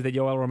realize that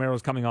Yoel Romero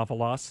is coming off a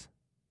loss.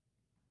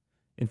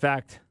 In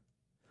fact,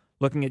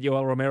 looking at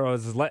Yoel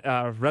Romero's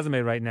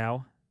resume right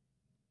now,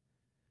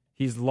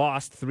 he's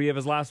lost 3 of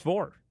his last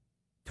 4.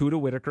 2 to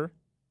Whitaker,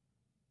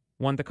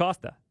 1 to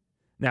Costa.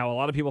 Now, a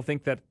lot of people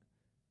think that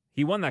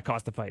he won that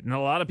Costa fight, and a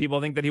lot of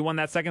people think that he won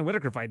that second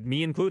Whitaker fight,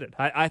 me included.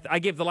 I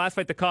gave the last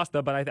fight to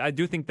Costa, but I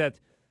do think that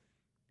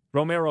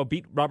Romero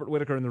beat Robert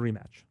Whitaker in the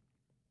rematch.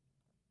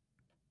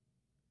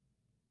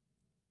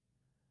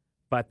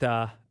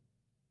 But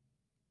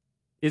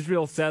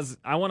Israel says,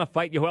 I want to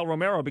fight Yoel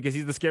Romero because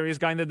he's the scariest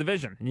guy in the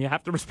division, and you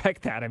have to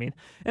respect that. I mean,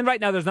 and right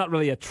now there's not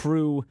really a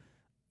true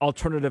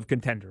alternative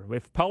contender.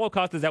 If Paulo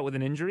Costa's out with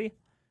an injury,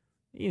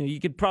 you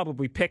could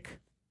probably pick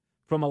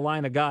from a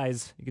line of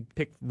guys. You could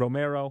pick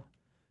Romero.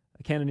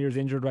 Cannonier's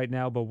injured right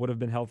now, but would have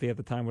been healthy at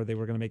the time where they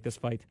were going to make this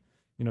fight.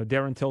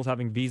 Darren Till's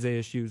having visa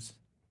issues.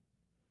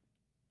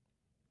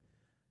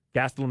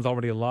 Gastelum's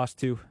already lost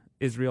to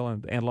Israel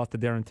and lost to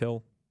Darren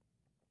Till.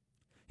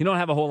 You don't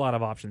have a whole lot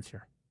of options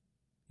here.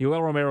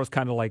 Yoel Romero is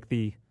kind of like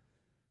the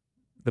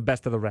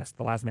best of the rest,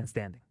 the last man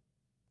standing.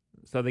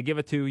 So they give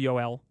it to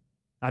Yoel.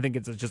 I think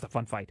it's just a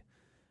fun fight.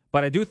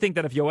 But I do think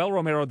that if Yoel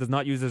Romero does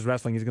not use his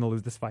wrestling, he's going to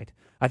lose this fight.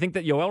 I think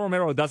that Yoel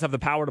Romero does have the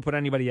power to put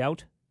anybody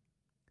out.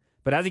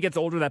 But as he gets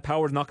older, that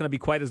power is not going to be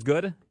quite as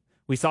good.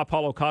 We saw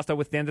Paulo Costa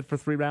withstand it for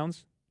 3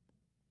 rounds.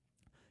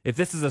 If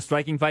this is a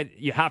striking fight,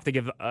 you have to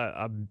give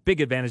a big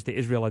advantage to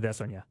Israel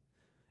Adesanya.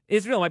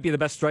 Israel might be the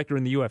best striker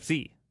in the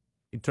UFC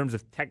in terms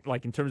of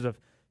in terms of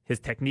his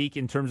technique,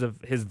 in terms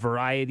of his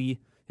variety,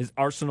 his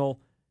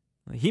arsenal.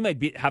 He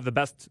might have the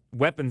best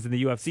weapons in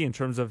the UFC in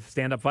terms of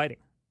stand-up fighting.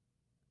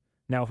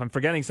 Now, if I'm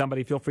forgetting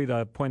somebody, feel free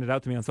to point it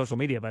out to me on social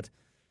media. But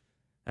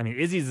I mean,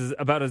 Izzy's is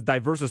about as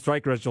diverse a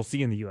striker as you'll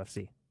see in the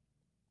UFC.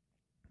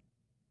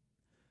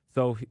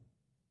 So,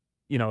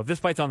 if this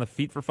fight's on the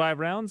feet for 5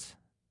 rounds,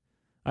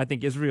 I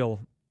think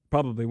Israel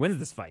probably wins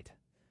this fight.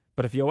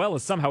 But if Yoel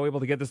is somehow able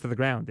to get this to the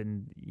ground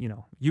and,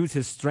 use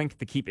his strength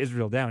to keep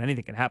Israel down,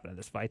 anything can happen in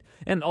this fight.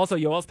 And also,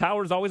 Yoel's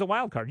power is always a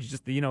wild card. He's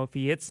just,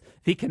 if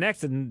he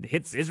connects and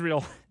hits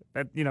Israel,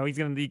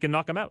 he can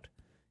knock him out.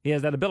 He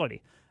has that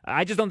ability.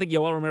 I just don't think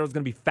Yoel Romero is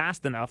going to be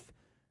fast enough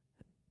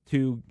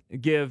to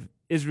give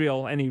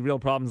Israel any real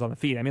problems on the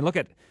feet. I mean, look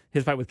at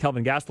his fight with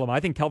Kelvin Gastelum. I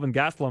think Kelvin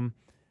Gastelum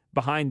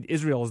behind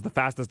Israel is the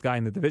fastest guy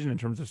in the division in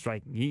terms of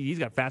striking. He's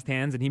got fast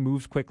hands, and he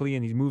moves quickly,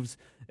 and he moves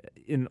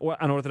in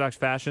unorthodox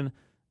fashion.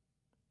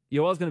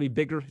 Yoel's going to be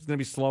bigger. He's going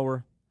to be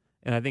slower.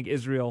 And I think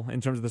Israel,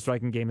 in terms of the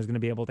striking game, is going to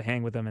be able to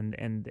hang with him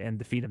and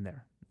defeat him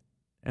there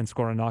and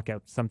score a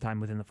knockout sometime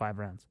within the 5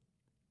 rounds.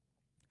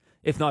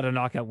 If not a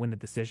knockout, win the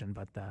decision.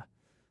 But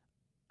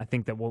I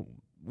think that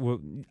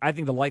I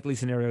think the likely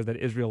scenario is that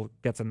Israel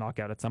gets a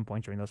knockout at some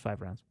point during those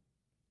 5 rounds.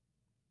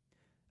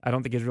 I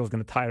don't think Israel's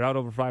going to tire out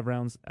over 5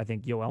 rounds. I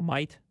think Yoel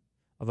might,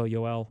 although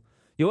Yoel,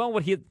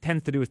 what he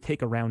tends to do is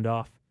take a round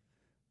off.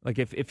 Like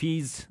if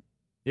he's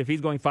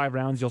going 5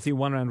 rounds, you'll see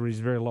 1 round where he's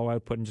very low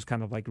output and just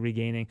kind of like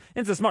regaining.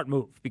 And it's a smart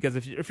move because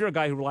if you're a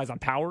guy who relies on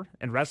power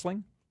and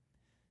wrestling,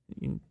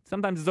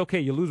 sometimes it's okay.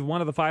 You lose 1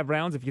 of the 5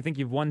 rounds if you think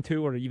you've won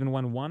 2 or even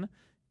won 1.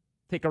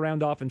 Take a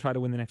round off and try to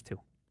win the next 2.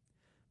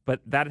 But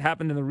that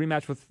happened in the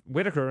rematch with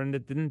Whitaker, and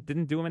it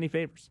didn't do him any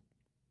favors.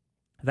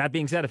 That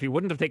being said, if he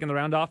wouldn't have taken the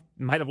round off,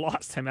 he might have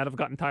lost. He might have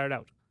gotten tired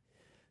out.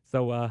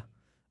 So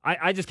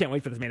I just can't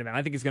wait for this main event.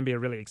 I think it's going to be a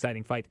really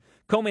exciting fight.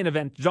 Co-main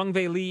event, Zhang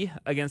Weili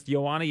against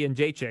Joanna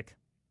Jędrzejczyk.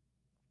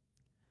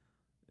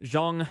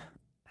 Zhang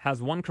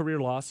has 1 career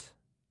loss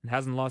and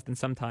hasn't lost in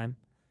some time.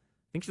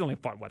 I think she's only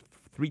fought,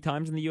 3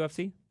 times in the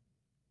UFC?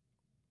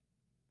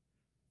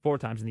 4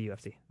 times in the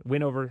UFC.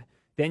 Win over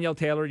Danielle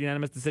Taylor,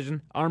 unanimous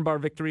decision. Armbar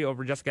victory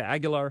over Jessica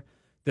Aguilar.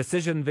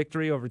 Decision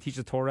victory over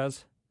Tecia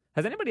Torres.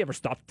 Has anybody ever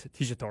stopped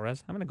Tecia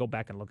Torres? I'm going to go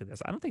back and look at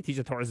this. I don't think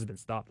Tecia Torres has been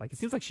stopped. It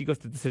seems like she goes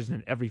to decision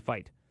in every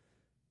fight.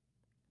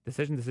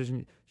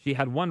 Decision. She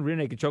had 1 rear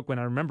naked choke win,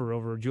 I remember,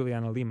 over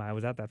Juliana Lima. I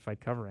was at that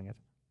fight covering it.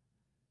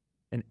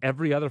 And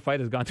every other fight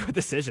has gone to a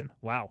decision.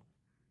 Wow.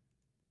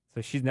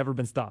 So she's never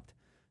been stopped.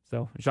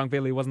 So Zhang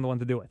Weili wasn't the one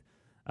to do it.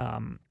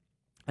 And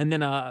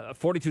then a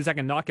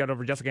 42-second knockout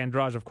over Jessica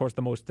Andrade, of course,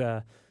 the most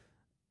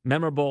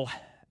memorable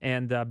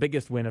and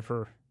biggest win of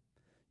her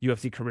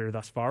UFC career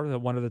thus far, the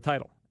one of the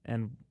title.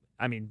 And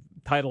I mean,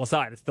 title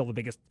aside, it's still the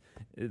biggest,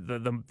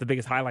 the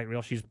biggest highlight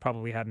reel she's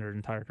probably had in her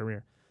entire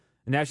career.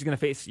 And now she's going to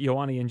face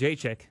Joanna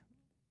Jędrzejczyk.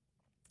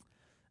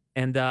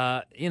 And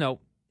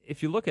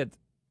if you look at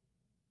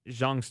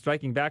Zhang's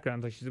striking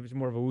background, she's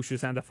more of a Wushu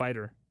Sanda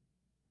fighter.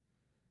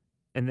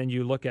 And then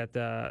you look at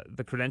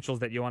the credentials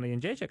that Joanna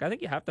Jędrzejczyk, I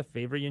think you have to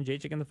favor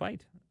Jędrzejczyk in the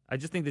fight. I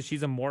just think that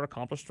she's a more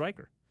accomplished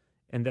striker.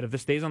 And that if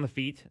this stays on the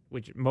feet,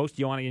 which most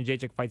Joanna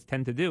Jędrzejczyk fights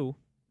tend to do,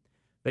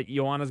 that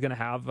Joanna's going to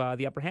have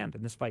the upper hand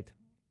in this fight.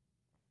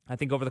 I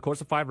think over the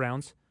course of 5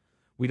 rounds,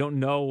 we don't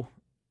know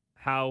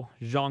how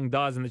Zhang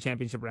does in the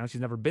championship round.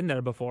 She's never been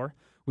there before.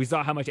 We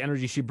saw how much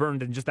energy she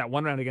burned in just that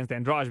 1 round against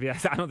Andrade.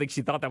 I don't think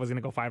she thought that was going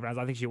to go 5 rounds.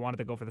 I think she wanted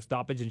to go for the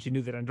stoppage, and she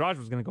knew that Andrade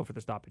was going to go for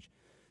the stoppage.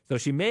 So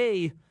she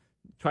may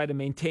try to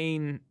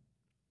maintain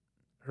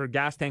her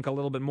gas tank a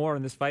little bit more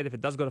in this fight. If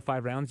it does go to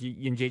 5 rounds,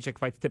 Jędrzejczyk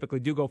fights typically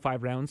do go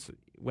 5 rounds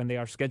when they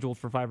are scheduled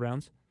for 5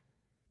 rounds.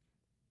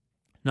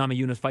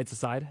 Namajunas fights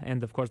aside,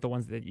 and of course the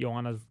ones that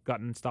Joanna's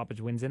gotten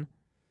stoppage wins in.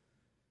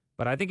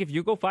 But I think if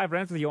you go 5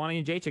 rounds with Joanna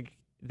Jędrzejczyk,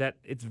 that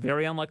it's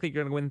very unlikely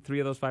you're going to win 3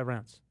 of those 5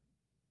 rounds.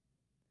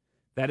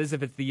 That is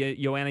if it's the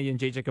Joanna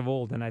Jędrzejczyk of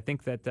old, and I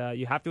think that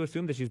you have to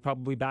assume that she's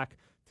probably back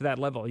to that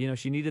level.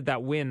 She needed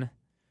that win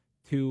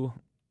to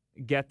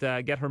get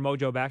her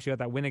mojo back. She got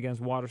that win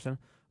against Waterson,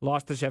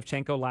 lost to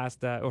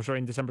Shevchenko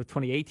in December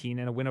 2018,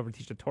 and a win over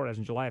Tecia Torres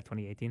in July of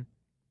 2018.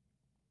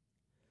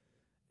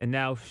 And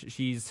now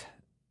she's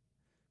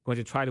going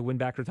to try to win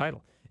back her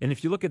title. And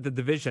if you look at the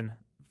division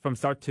from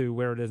start to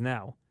where it is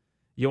now,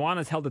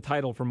 Joanna's held the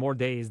title for more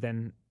days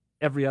than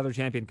every other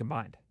champion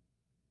combined.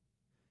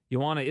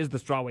 Joanna is the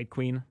strawweight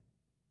queen,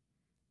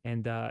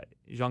 and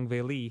Zhang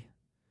Weili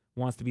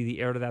wants to be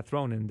the heir to that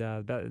throne,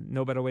 and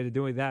no better way to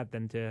do that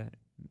than to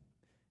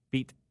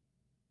beat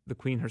the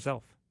queen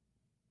herself.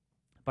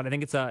 But I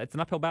think it's an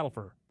uphill battle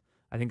for her.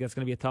 I think that's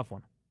going to be a tough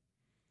one.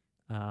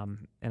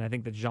 And I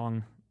think that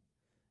Zhang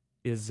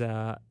is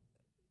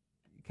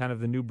kind of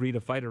the new breed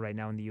of fighter right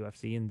now in the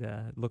UFC,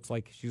 and looks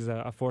like she's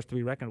a force to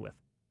be reckoned with.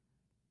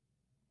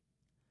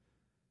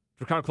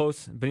 For Card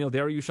Close, Beneil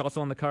Dariush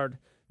also on the card.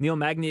 Neil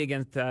Magny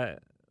against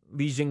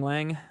Li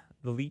Jinglang,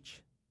 the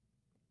Leech.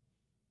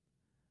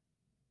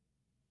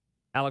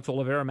 Alex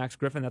Oliveira, Max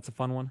Griffin, that's a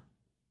fun one.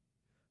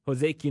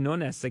 Jose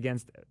Quinones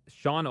against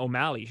Sean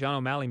O'Malley. Sean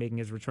O'Malley making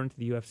his return to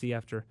the UFC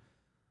after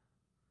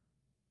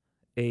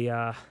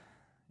a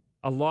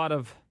lot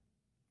of...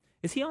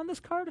 Is he on this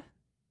card?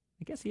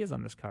 I guess he is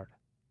on this card.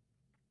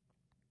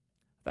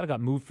 I thought it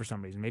got moved for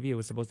some reason. Maybe it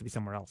was supposed to be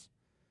somewhere else.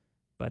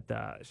 But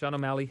Sean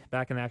O'Malley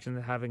back in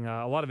action, having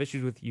a lot of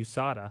issues with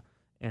USADA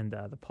and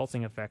the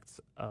pulsing effects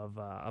of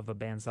a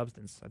banned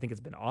substance. I think it's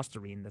been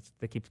Ostarine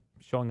that keeps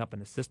showing up in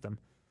the system.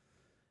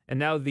 And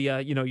now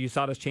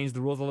USADA's changed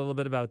the rules a little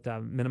bit about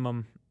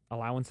minimum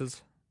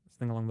allowances,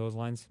 something along those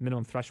lines.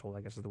 Minimum threshold,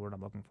 I guess is the word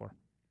I'm looking for.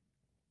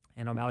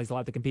 And O'Malley's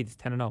allowed to compete. He's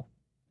 10-0. I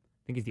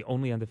think he's the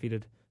only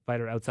undefeated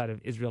fighter outside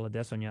of Israel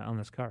Adesanya on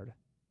this card.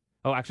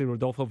 Oh, actually,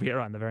 Rodolfo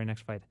Vieira in the very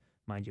next fight,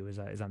 mind you, is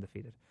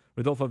undefeated.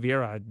 Rodolfo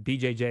Vieira,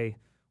 BJJ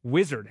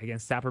wizard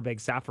against Saperbeg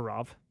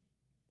Safarov.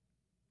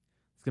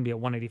 It's going to be at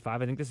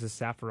 185. I think this is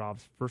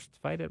Safarov's first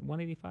fight at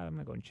 185. I'm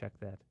going to go and check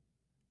that.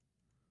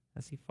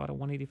 Has he fought at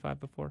 185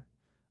 before?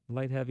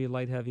 Light heavy.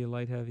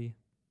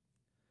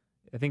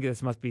 I think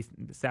this must be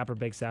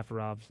Saperbeg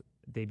Safarov's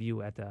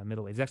debut at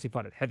middleweight. He's actually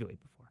fought at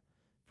heavyweight before.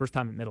 First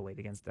time at middleweight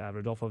against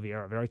Rodolfo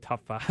Vieira. Very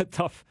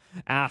tough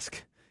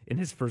ask in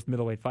his first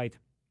middleweight fight.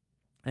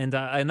 And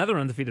another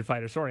undefeated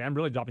fighter. Sorry, I'm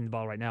really dropping the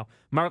ball right now.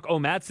 Mark O.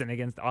 Madsen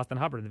against Austin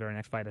Hubbard, the very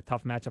next fight. A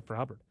tough matchup for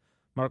Hubbard.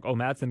 Mark O.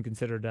 Madsen,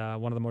 considered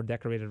one of the more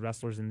decorated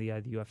wrestlers in the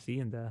UFC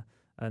and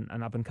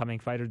an up-and-coming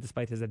fighter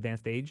despite his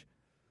advanced age.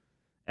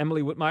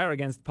 Emily Whitmire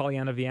against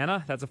Polyana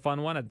Viana. That's a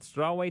fun one at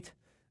strawweight.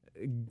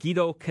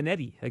 Guido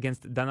Canetti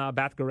against Dana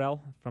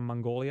Batgarel from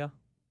Mongolia.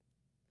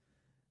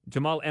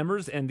 Jamal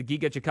Emmers and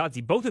Giga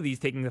Chikadze. Both of these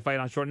taking the fight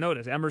on short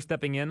notice. Emmers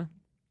stepping in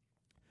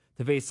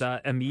to face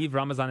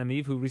Ramazan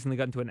Amiv, who recently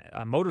got into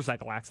a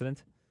motorcycle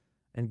accident,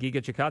 and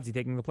Giga Chikadze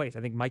taking the place.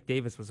 I think Mike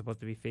Davis was supposed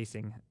to be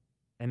facing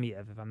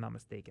Emiev, if I'm not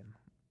mistaken.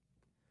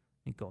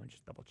 Let me go and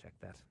just double-check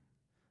that.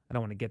 I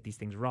don't want to get these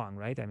things wrong,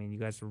 right? I mean, you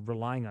guys are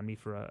relying on me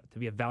to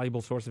be a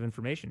valuable source of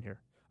information here,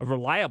 a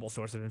reliable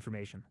source of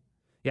information.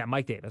 Yeah,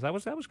 Mike Davis. I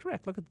was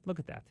correct. Look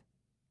at that.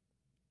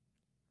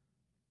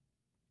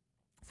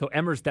 So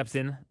Emmers steps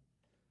in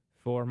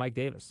for Mike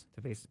Davis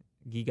to face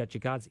Giga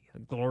Chikadze, a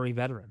glory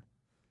veteran.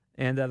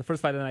 And the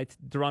first fight of the night,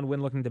 Deron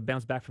Winn looking to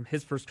bounce back from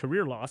his first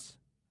career loss.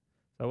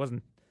 So it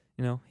wasn't,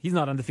 he's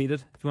not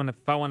undefeated. If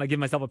I want to give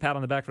myself a pat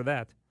on the back for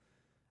that,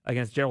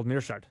 against Gerald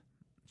Meerschaert.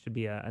 Should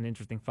be an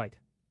interesting fight.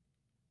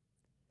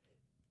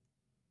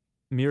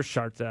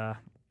 Meerschaert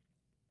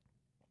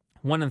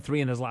 1-3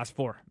 in his last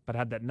 4, but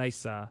had that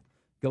nice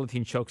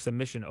guillotine choke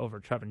submission over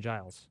Trevin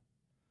Giles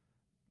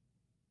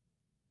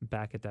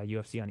back at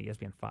UFC on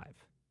ESPN 5.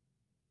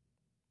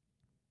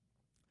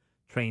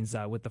 Trains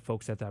with the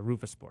folks at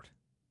Rufus Sport.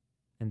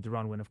 And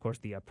Deron Winn, of course,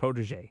 the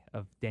protege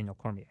of Daniel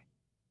Cormier.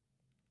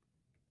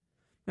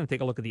 I'm going to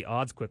take a look at the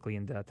odds quickly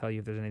and tell you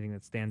if there's anything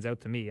that stands out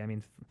to me. I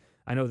mean,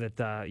 I know that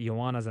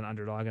Joanna's an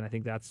underdog, and I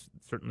think that's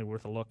certainly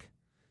worth a look.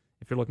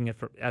 If you're looking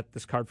at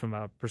this card from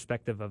a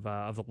perspective of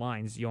the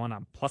lines,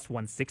 Joanna plus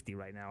 160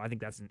 right now. I think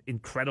that's an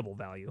incredible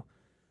value.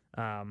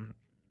 Sean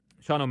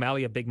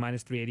O'Malley, a big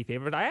minus 380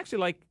 favorite. I actually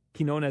like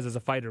Quinones as a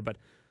fighter, but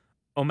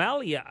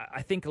O'Malley,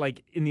 I think,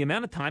 like, in the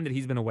amount of time that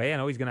he's been away, I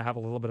know he's going to have a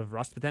little bit of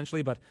rust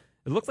potentially, but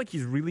it looks like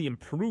he's really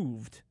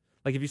improved.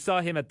 Like, if you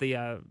saw him at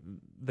the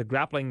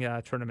grappling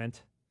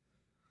tournament,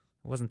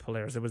 it wasn't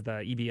Polaris, it was the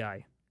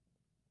EBI.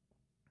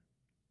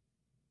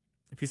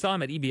 If you saw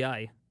him at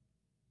EBI,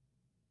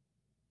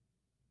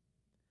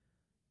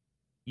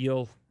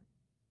 you'll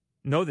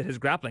know that his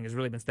grappling has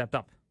really been stepped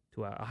up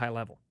to a high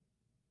level.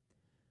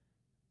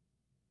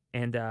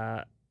 And,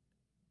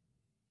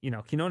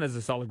 Quinones is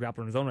a solid grappler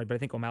in his own right, but I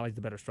think O'Malley's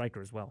the better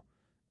striker as well.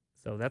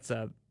 So that's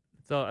a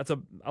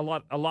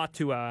lot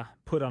to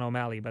put on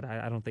O'Malley, but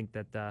I don't think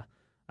that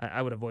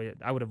I would avoid it.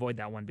 I would avoid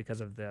that one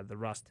because of the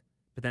rust,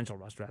 potential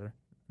rust rather.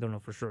 I don't know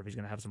for sure if he's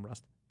going to have some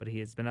rust, but he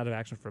has been out of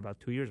action for about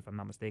 2 years, if I'm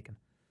not mistaken.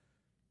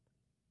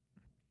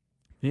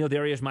 Neil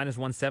Dariush minus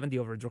 170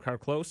 over Drakkar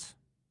Klose.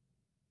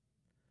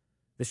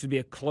 This should be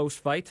a close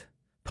fight.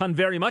 Pun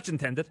very much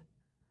intended.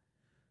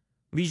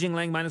 Li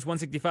Jingliang minus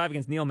 165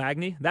 against Neil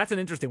Magny. That's an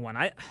interesting one.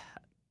 I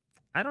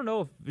don't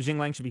know if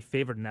Jingliang should be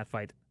favored in that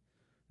fight.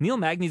 Neil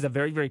Magny is a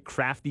very, very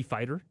crafty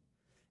fighter.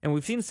 And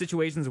we've seen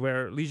situations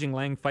where Li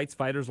Jingliang fights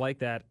fighters like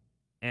that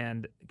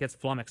and gets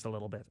flummoxed a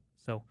little bit.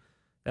 So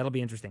that'll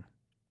be interesting.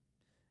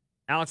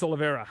 Alex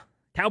Oliveira,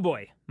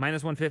 Cowboy,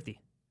 minus 150.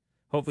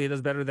 Hopefully he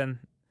does better than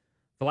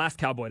the last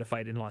Cowboy to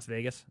fight in Las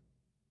Vegas.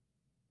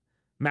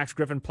 Max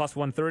Griffin plus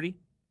 130.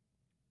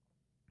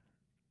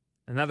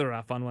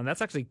 Another fun one.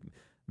 That's actually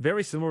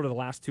very similar to the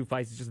last 2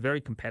 fights. It's just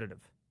very competitive.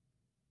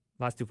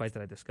 Last 2 fights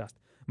that I discussed.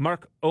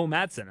 Mark O.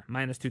 Madsen,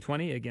 minus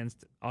 220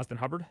 against Austin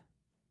Hubbard.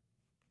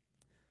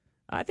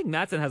 I think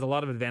Madsen has a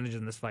lot of advantages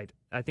in this fight.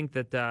 I think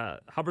that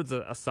Hubbard's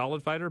a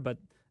solid fighter, but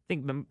I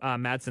think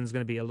Madsen's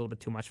going to be a little bit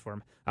too much for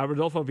him.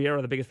 Rodolfo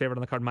Vieira, the biggest favorite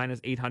on the card, minus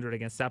 800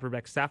 against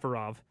Saperbek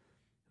Safarov,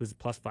 who's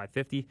plus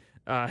 550.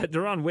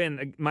 Deron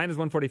Winn, minus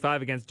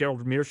 145 against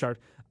Gerald Meerschaert.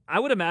 I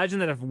would imagine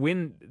that if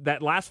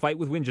that last fight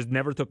with Winn just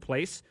never took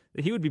place,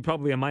 that he would be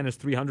probably a minus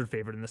 300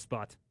 favorite in this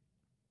spot.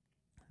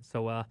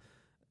 So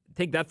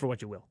take that for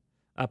what you will.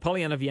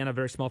 Polyana Viana,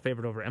 very small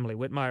favorite over Emily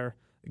Whitmire.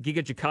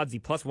 Giga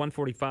Chikadze, plus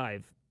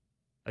 145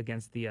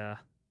 against the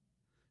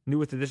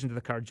newest addition to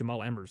the card, Jamal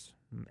Emmers.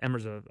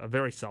 Emmers, a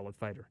very solid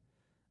fighter,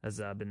 has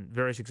been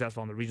very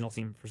successful on the regional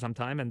scene for some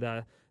time. And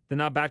Dana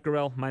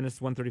Batgarel,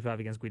 minus 135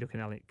 against Guido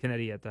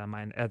Canetti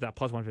at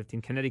plus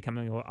 115. Canetti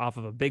coming off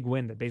of a big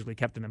win that basically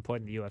kept him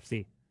employed in the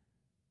UFC.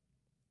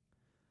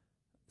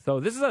 So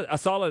this is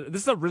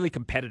this is a really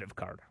competitive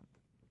card.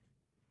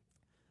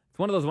 It's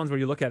one of those ones where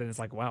you look at it and it's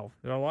like, wow,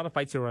 there are a lot of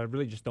fights here where I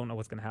really just don't know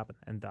what's going to happen.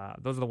 And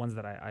those are the ones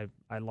that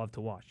I love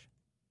to watch.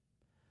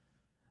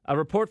 A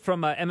report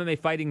from MMA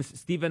Fighting's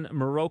Stephen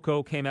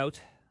Morocco came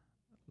out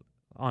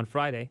on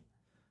Friday.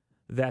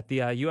 that the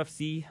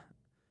UFC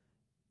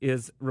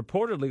is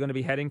reportedly going to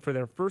be heading for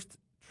their first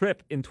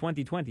trip in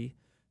 2020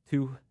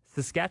 to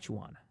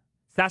Saskatchewan.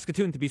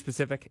 Saskatoon, to be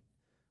specific,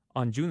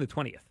 on June the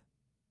 20th.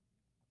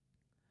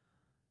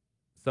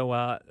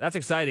 So that's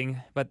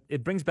exciting, but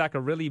it brings back a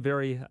really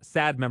very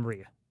sad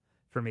memory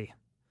for me,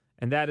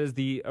 and that is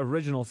the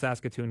original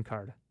Saskatoon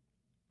card,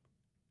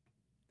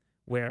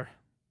 where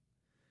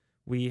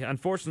we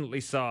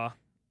unfortunately saw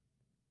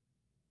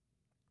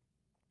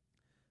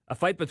a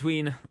fight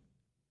between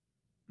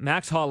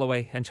Max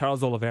Holloway and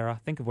Charles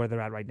Oliveira. Think of where they're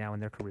at right now in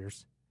their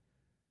careers.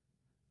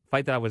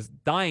 Fight that I was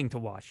dying to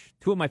watch.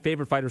 Two of my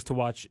favorite fighters to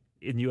watch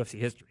in UFC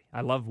history.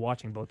 I love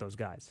watching both those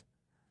guys.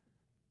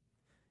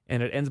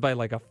 And it ends by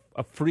like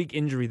a freak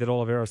injury that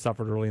Oliveira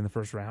suffered early in the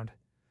first round.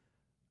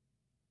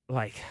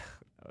 Like,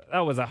 that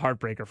was a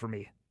heartbreaker for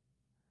me.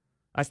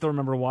 I still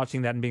remember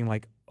watching that and being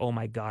like, oh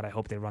my God, I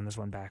hope they run this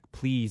one back.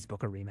 Please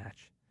book a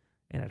rematch.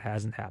 And it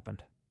hasn't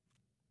happened.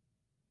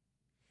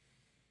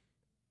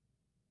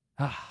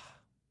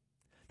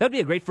 That'd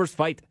be a great first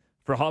fight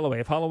for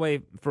Holloway. If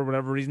Holloway, for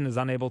whatever reason, is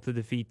unable to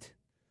defeat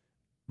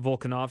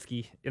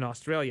Volkanovski in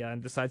Australia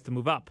and decides to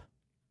move up,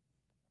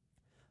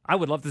 I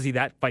would love to see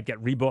that fight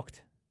get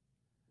rebooked.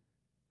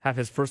 Have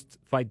his first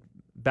fight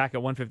back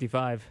at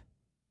 155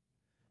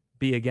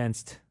 be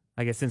against,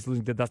 I guess since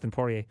losing to Dustin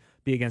Poirier,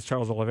 be against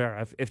Charles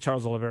Oliveira. If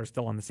Charles Oliveira is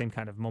still on the same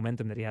kind of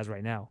momentum that he has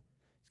right now,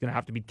 he's going to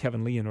have to beat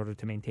Kevin Lee in order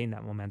to maintain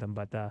that momentum.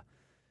 But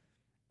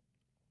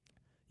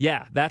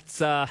yeah, that's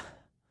a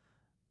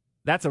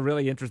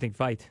really interesting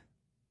fight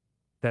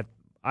that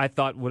I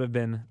thought would have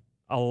been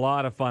a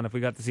lot of fun if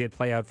we got to see it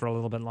play out for a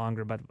little bit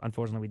longer, but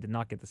unfortunately we did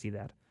not get to see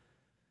that.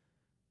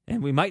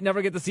 And we might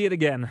never get to see it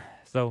again.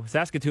 So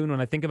Saskatoon,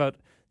 when I think about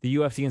the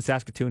UFC in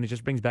Saskatoon, it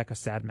just brings back a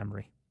sad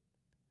memory.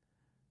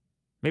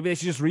 Maybe they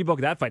should just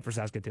rebook that fight for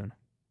Saskatoon.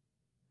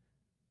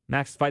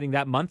 Max fighting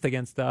that month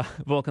against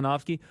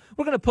Volkanovski.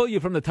 We're going to pull you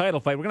from the title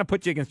fight. We're going to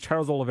put you against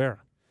Charles Oliveira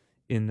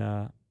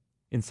in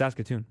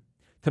Saskatoon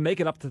to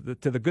make it up to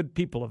the good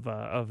people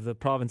of the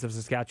province of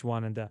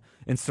Saskatchewan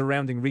and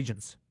surrounding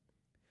regions.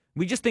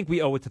 We just think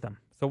we owe it to them.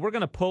 So we're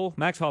going to pull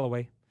Max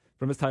Holloway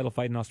from his title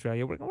fight in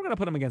Australia. We're going to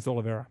put him against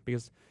Oliveira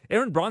because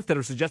Aaron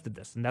Bronstetter suggested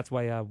this, and that's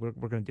why we're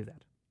going to do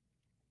that.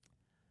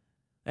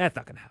 That's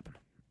not going to happen,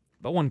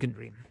 but one can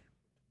dream.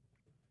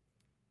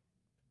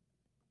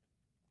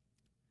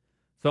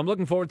 So I'm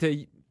looking forward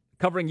to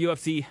covering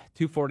UFC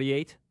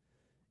 248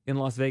 in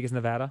Las Vegas,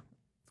 Nevada.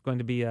 It's going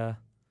to be a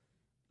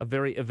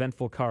very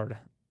eventful card.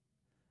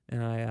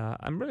 And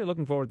I'm really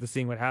looking forward to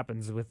seeing what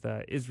happens with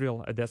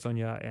Israel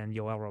Adesanya and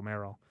Yoel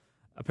Romero.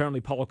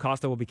 Apparently, Paulo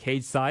Costa will be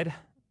cage side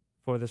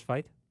for this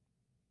fight.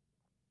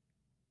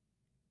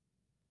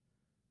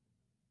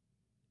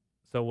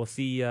 So we'll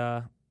see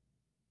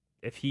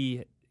if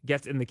he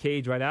gets in the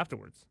cage right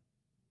afterwards.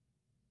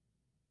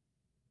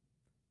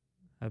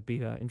 That'd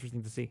be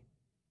interesting to see.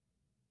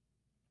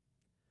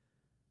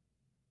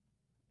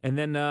 And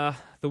then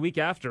the week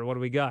after, what do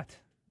we got?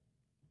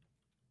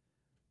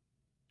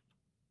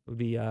 It would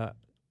be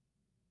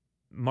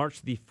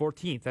March the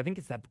 14th. I think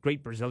it's that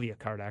great Brasilia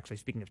card, actually,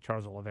 speaking of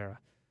Charles Oliveira.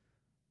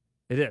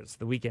 It is,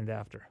 the weekend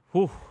after.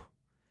 Whew.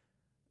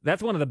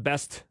 That's one of the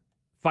best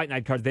fight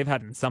night cards they've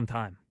had in some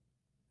time.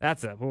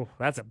 That's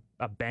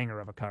a banger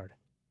of a card.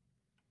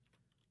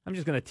 I'm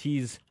just going to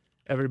tease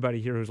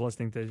everybody here who's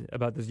listening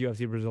about this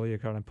UFC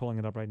Brasilia card. I'm pulling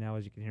it up right now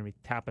as you can hear me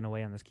tapping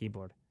away on this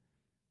keyboard.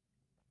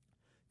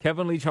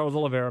 Kevin Lee, Charles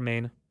Oliveira,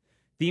 main.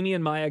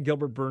 Demian Maia,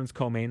 Gilbert Burns,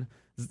 co-main.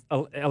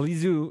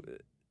 Elizeu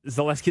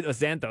Zaleski dos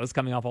Santos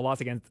coming off a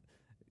loss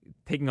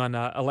taking on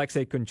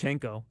Alexei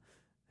Kunchenko.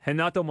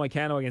 Renato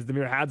Moicano against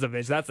Damir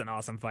Hadzovic. That's an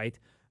awesome fight.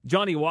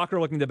 Johnny Walker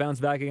looking to bounce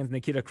back against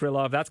Nikita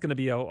Krylov. That's going to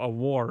be a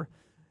war.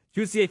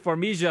 Jussier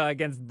Formija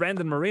against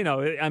Brandon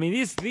Moreno. I mean,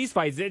 these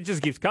fights, it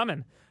just keeps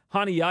coming.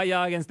 Hani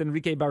Yaya against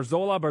Enrique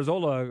Barzola.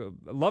 Barzola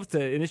loves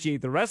to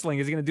initiate the wrestling.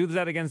 Is he going to do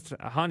that against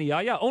Hani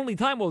Yaya? Only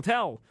time will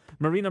tell.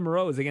 Marina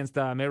Moroz against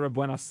Mayra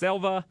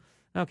Buenaselva.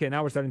 Okay,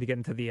 now we're starting to get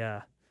into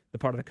the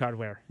part of the card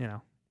where,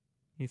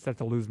 you start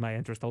to lose my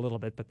interest a little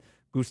bit. But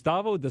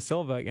Gustavo da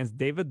Silva against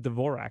David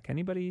Dvorak.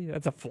 Anybody?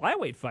 That's a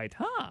flyweight fight.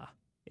 Huh.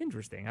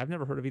 Interesting. I've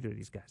never heard of either of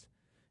these guys.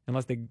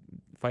 Unless they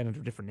fight under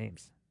different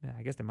names. Yeah,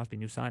 I guess there must be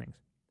new signings.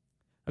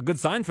 A good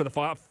sign for the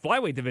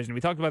flyweight division.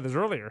 We talked about this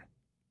earlier.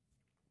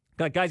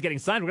 Got guys getting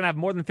signed. We're going to have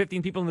more than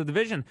 15 people in the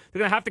division. They're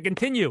going to have to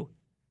continue.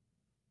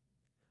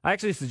 I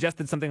actually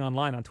suggested something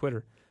online on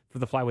Twitter for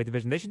the flyweight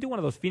division. They should do one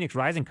of those Phoenix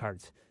Rising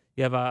cards.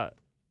 You have a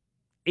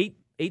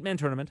eight-man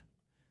tournament.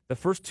 The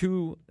first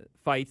two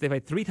fights, they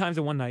fight 3 times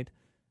in one night.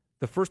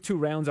 The first 2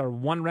 rounds are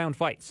 1-round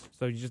fights.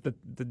 So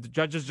the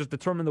judges just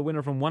determine the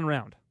winner from 1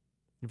 round.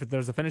 If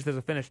there's a finish, there's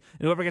a finish.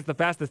 And whoever gets the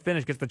fastest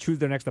finish gets to choose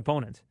their next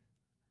opponent.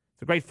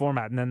 It's a great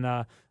format. And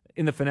then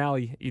in the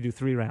finale, you do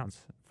 3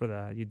 rounds for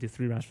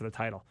the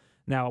title.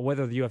 Now,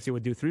 whether the UFC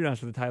would do 3 rounds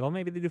for the title,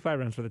 maybe they do 5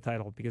 rounds for the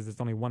title because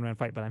it's only 1-round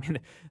fight. But I mean,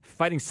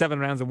 fighting 7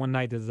 rounds in one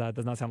night does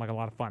not sound like a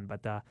lot of fun.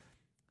 But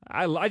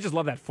I just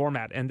love that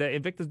format. And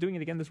Invicta's doing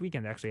it again this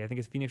weekend, actually. I think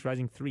it's Phoenix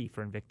Rising 3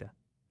 for Invicta.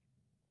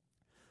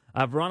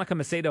 Veronica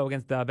Macedo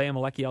against Bea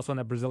Malecki, also on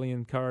that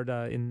Brazilian card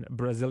in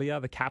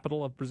Brasilia, the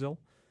capital of Brazil.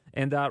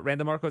 And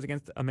Randa Marcos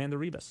against Amanda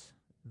Ribas,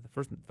 the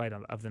first fight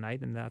of the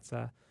night. And that's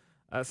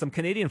some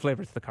Canadian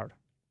flavor to the card,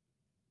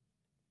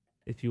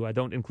 if you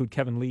don't include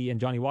Kevin Lee and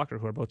Johnny Walker,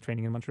 who are both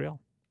training in Montreal.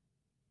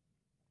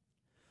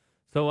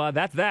 So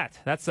that's that.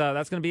 That's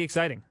going to be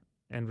exciting.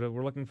 And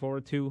we're looking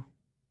forward to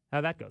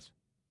how that goes.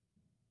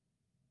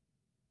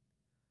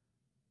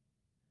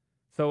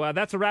 So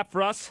that's a wrap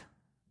for us.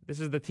 This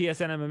is the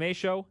TSN MMA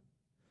show.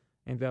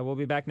 And we'll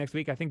be back next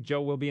week. I think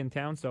Joe will be in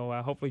town, so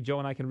hopefully Joe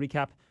and I can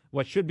recap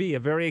what should be a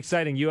very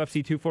exciting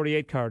UFC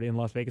 248 card in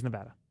Las Vegas,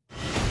 Nevada.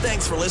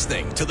 Thanks for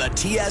listening to the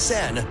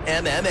TSN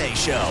MMA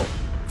show.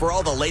 For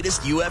all the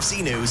latest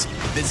UFC news,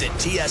 visit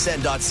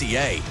tsn.ca/UFC.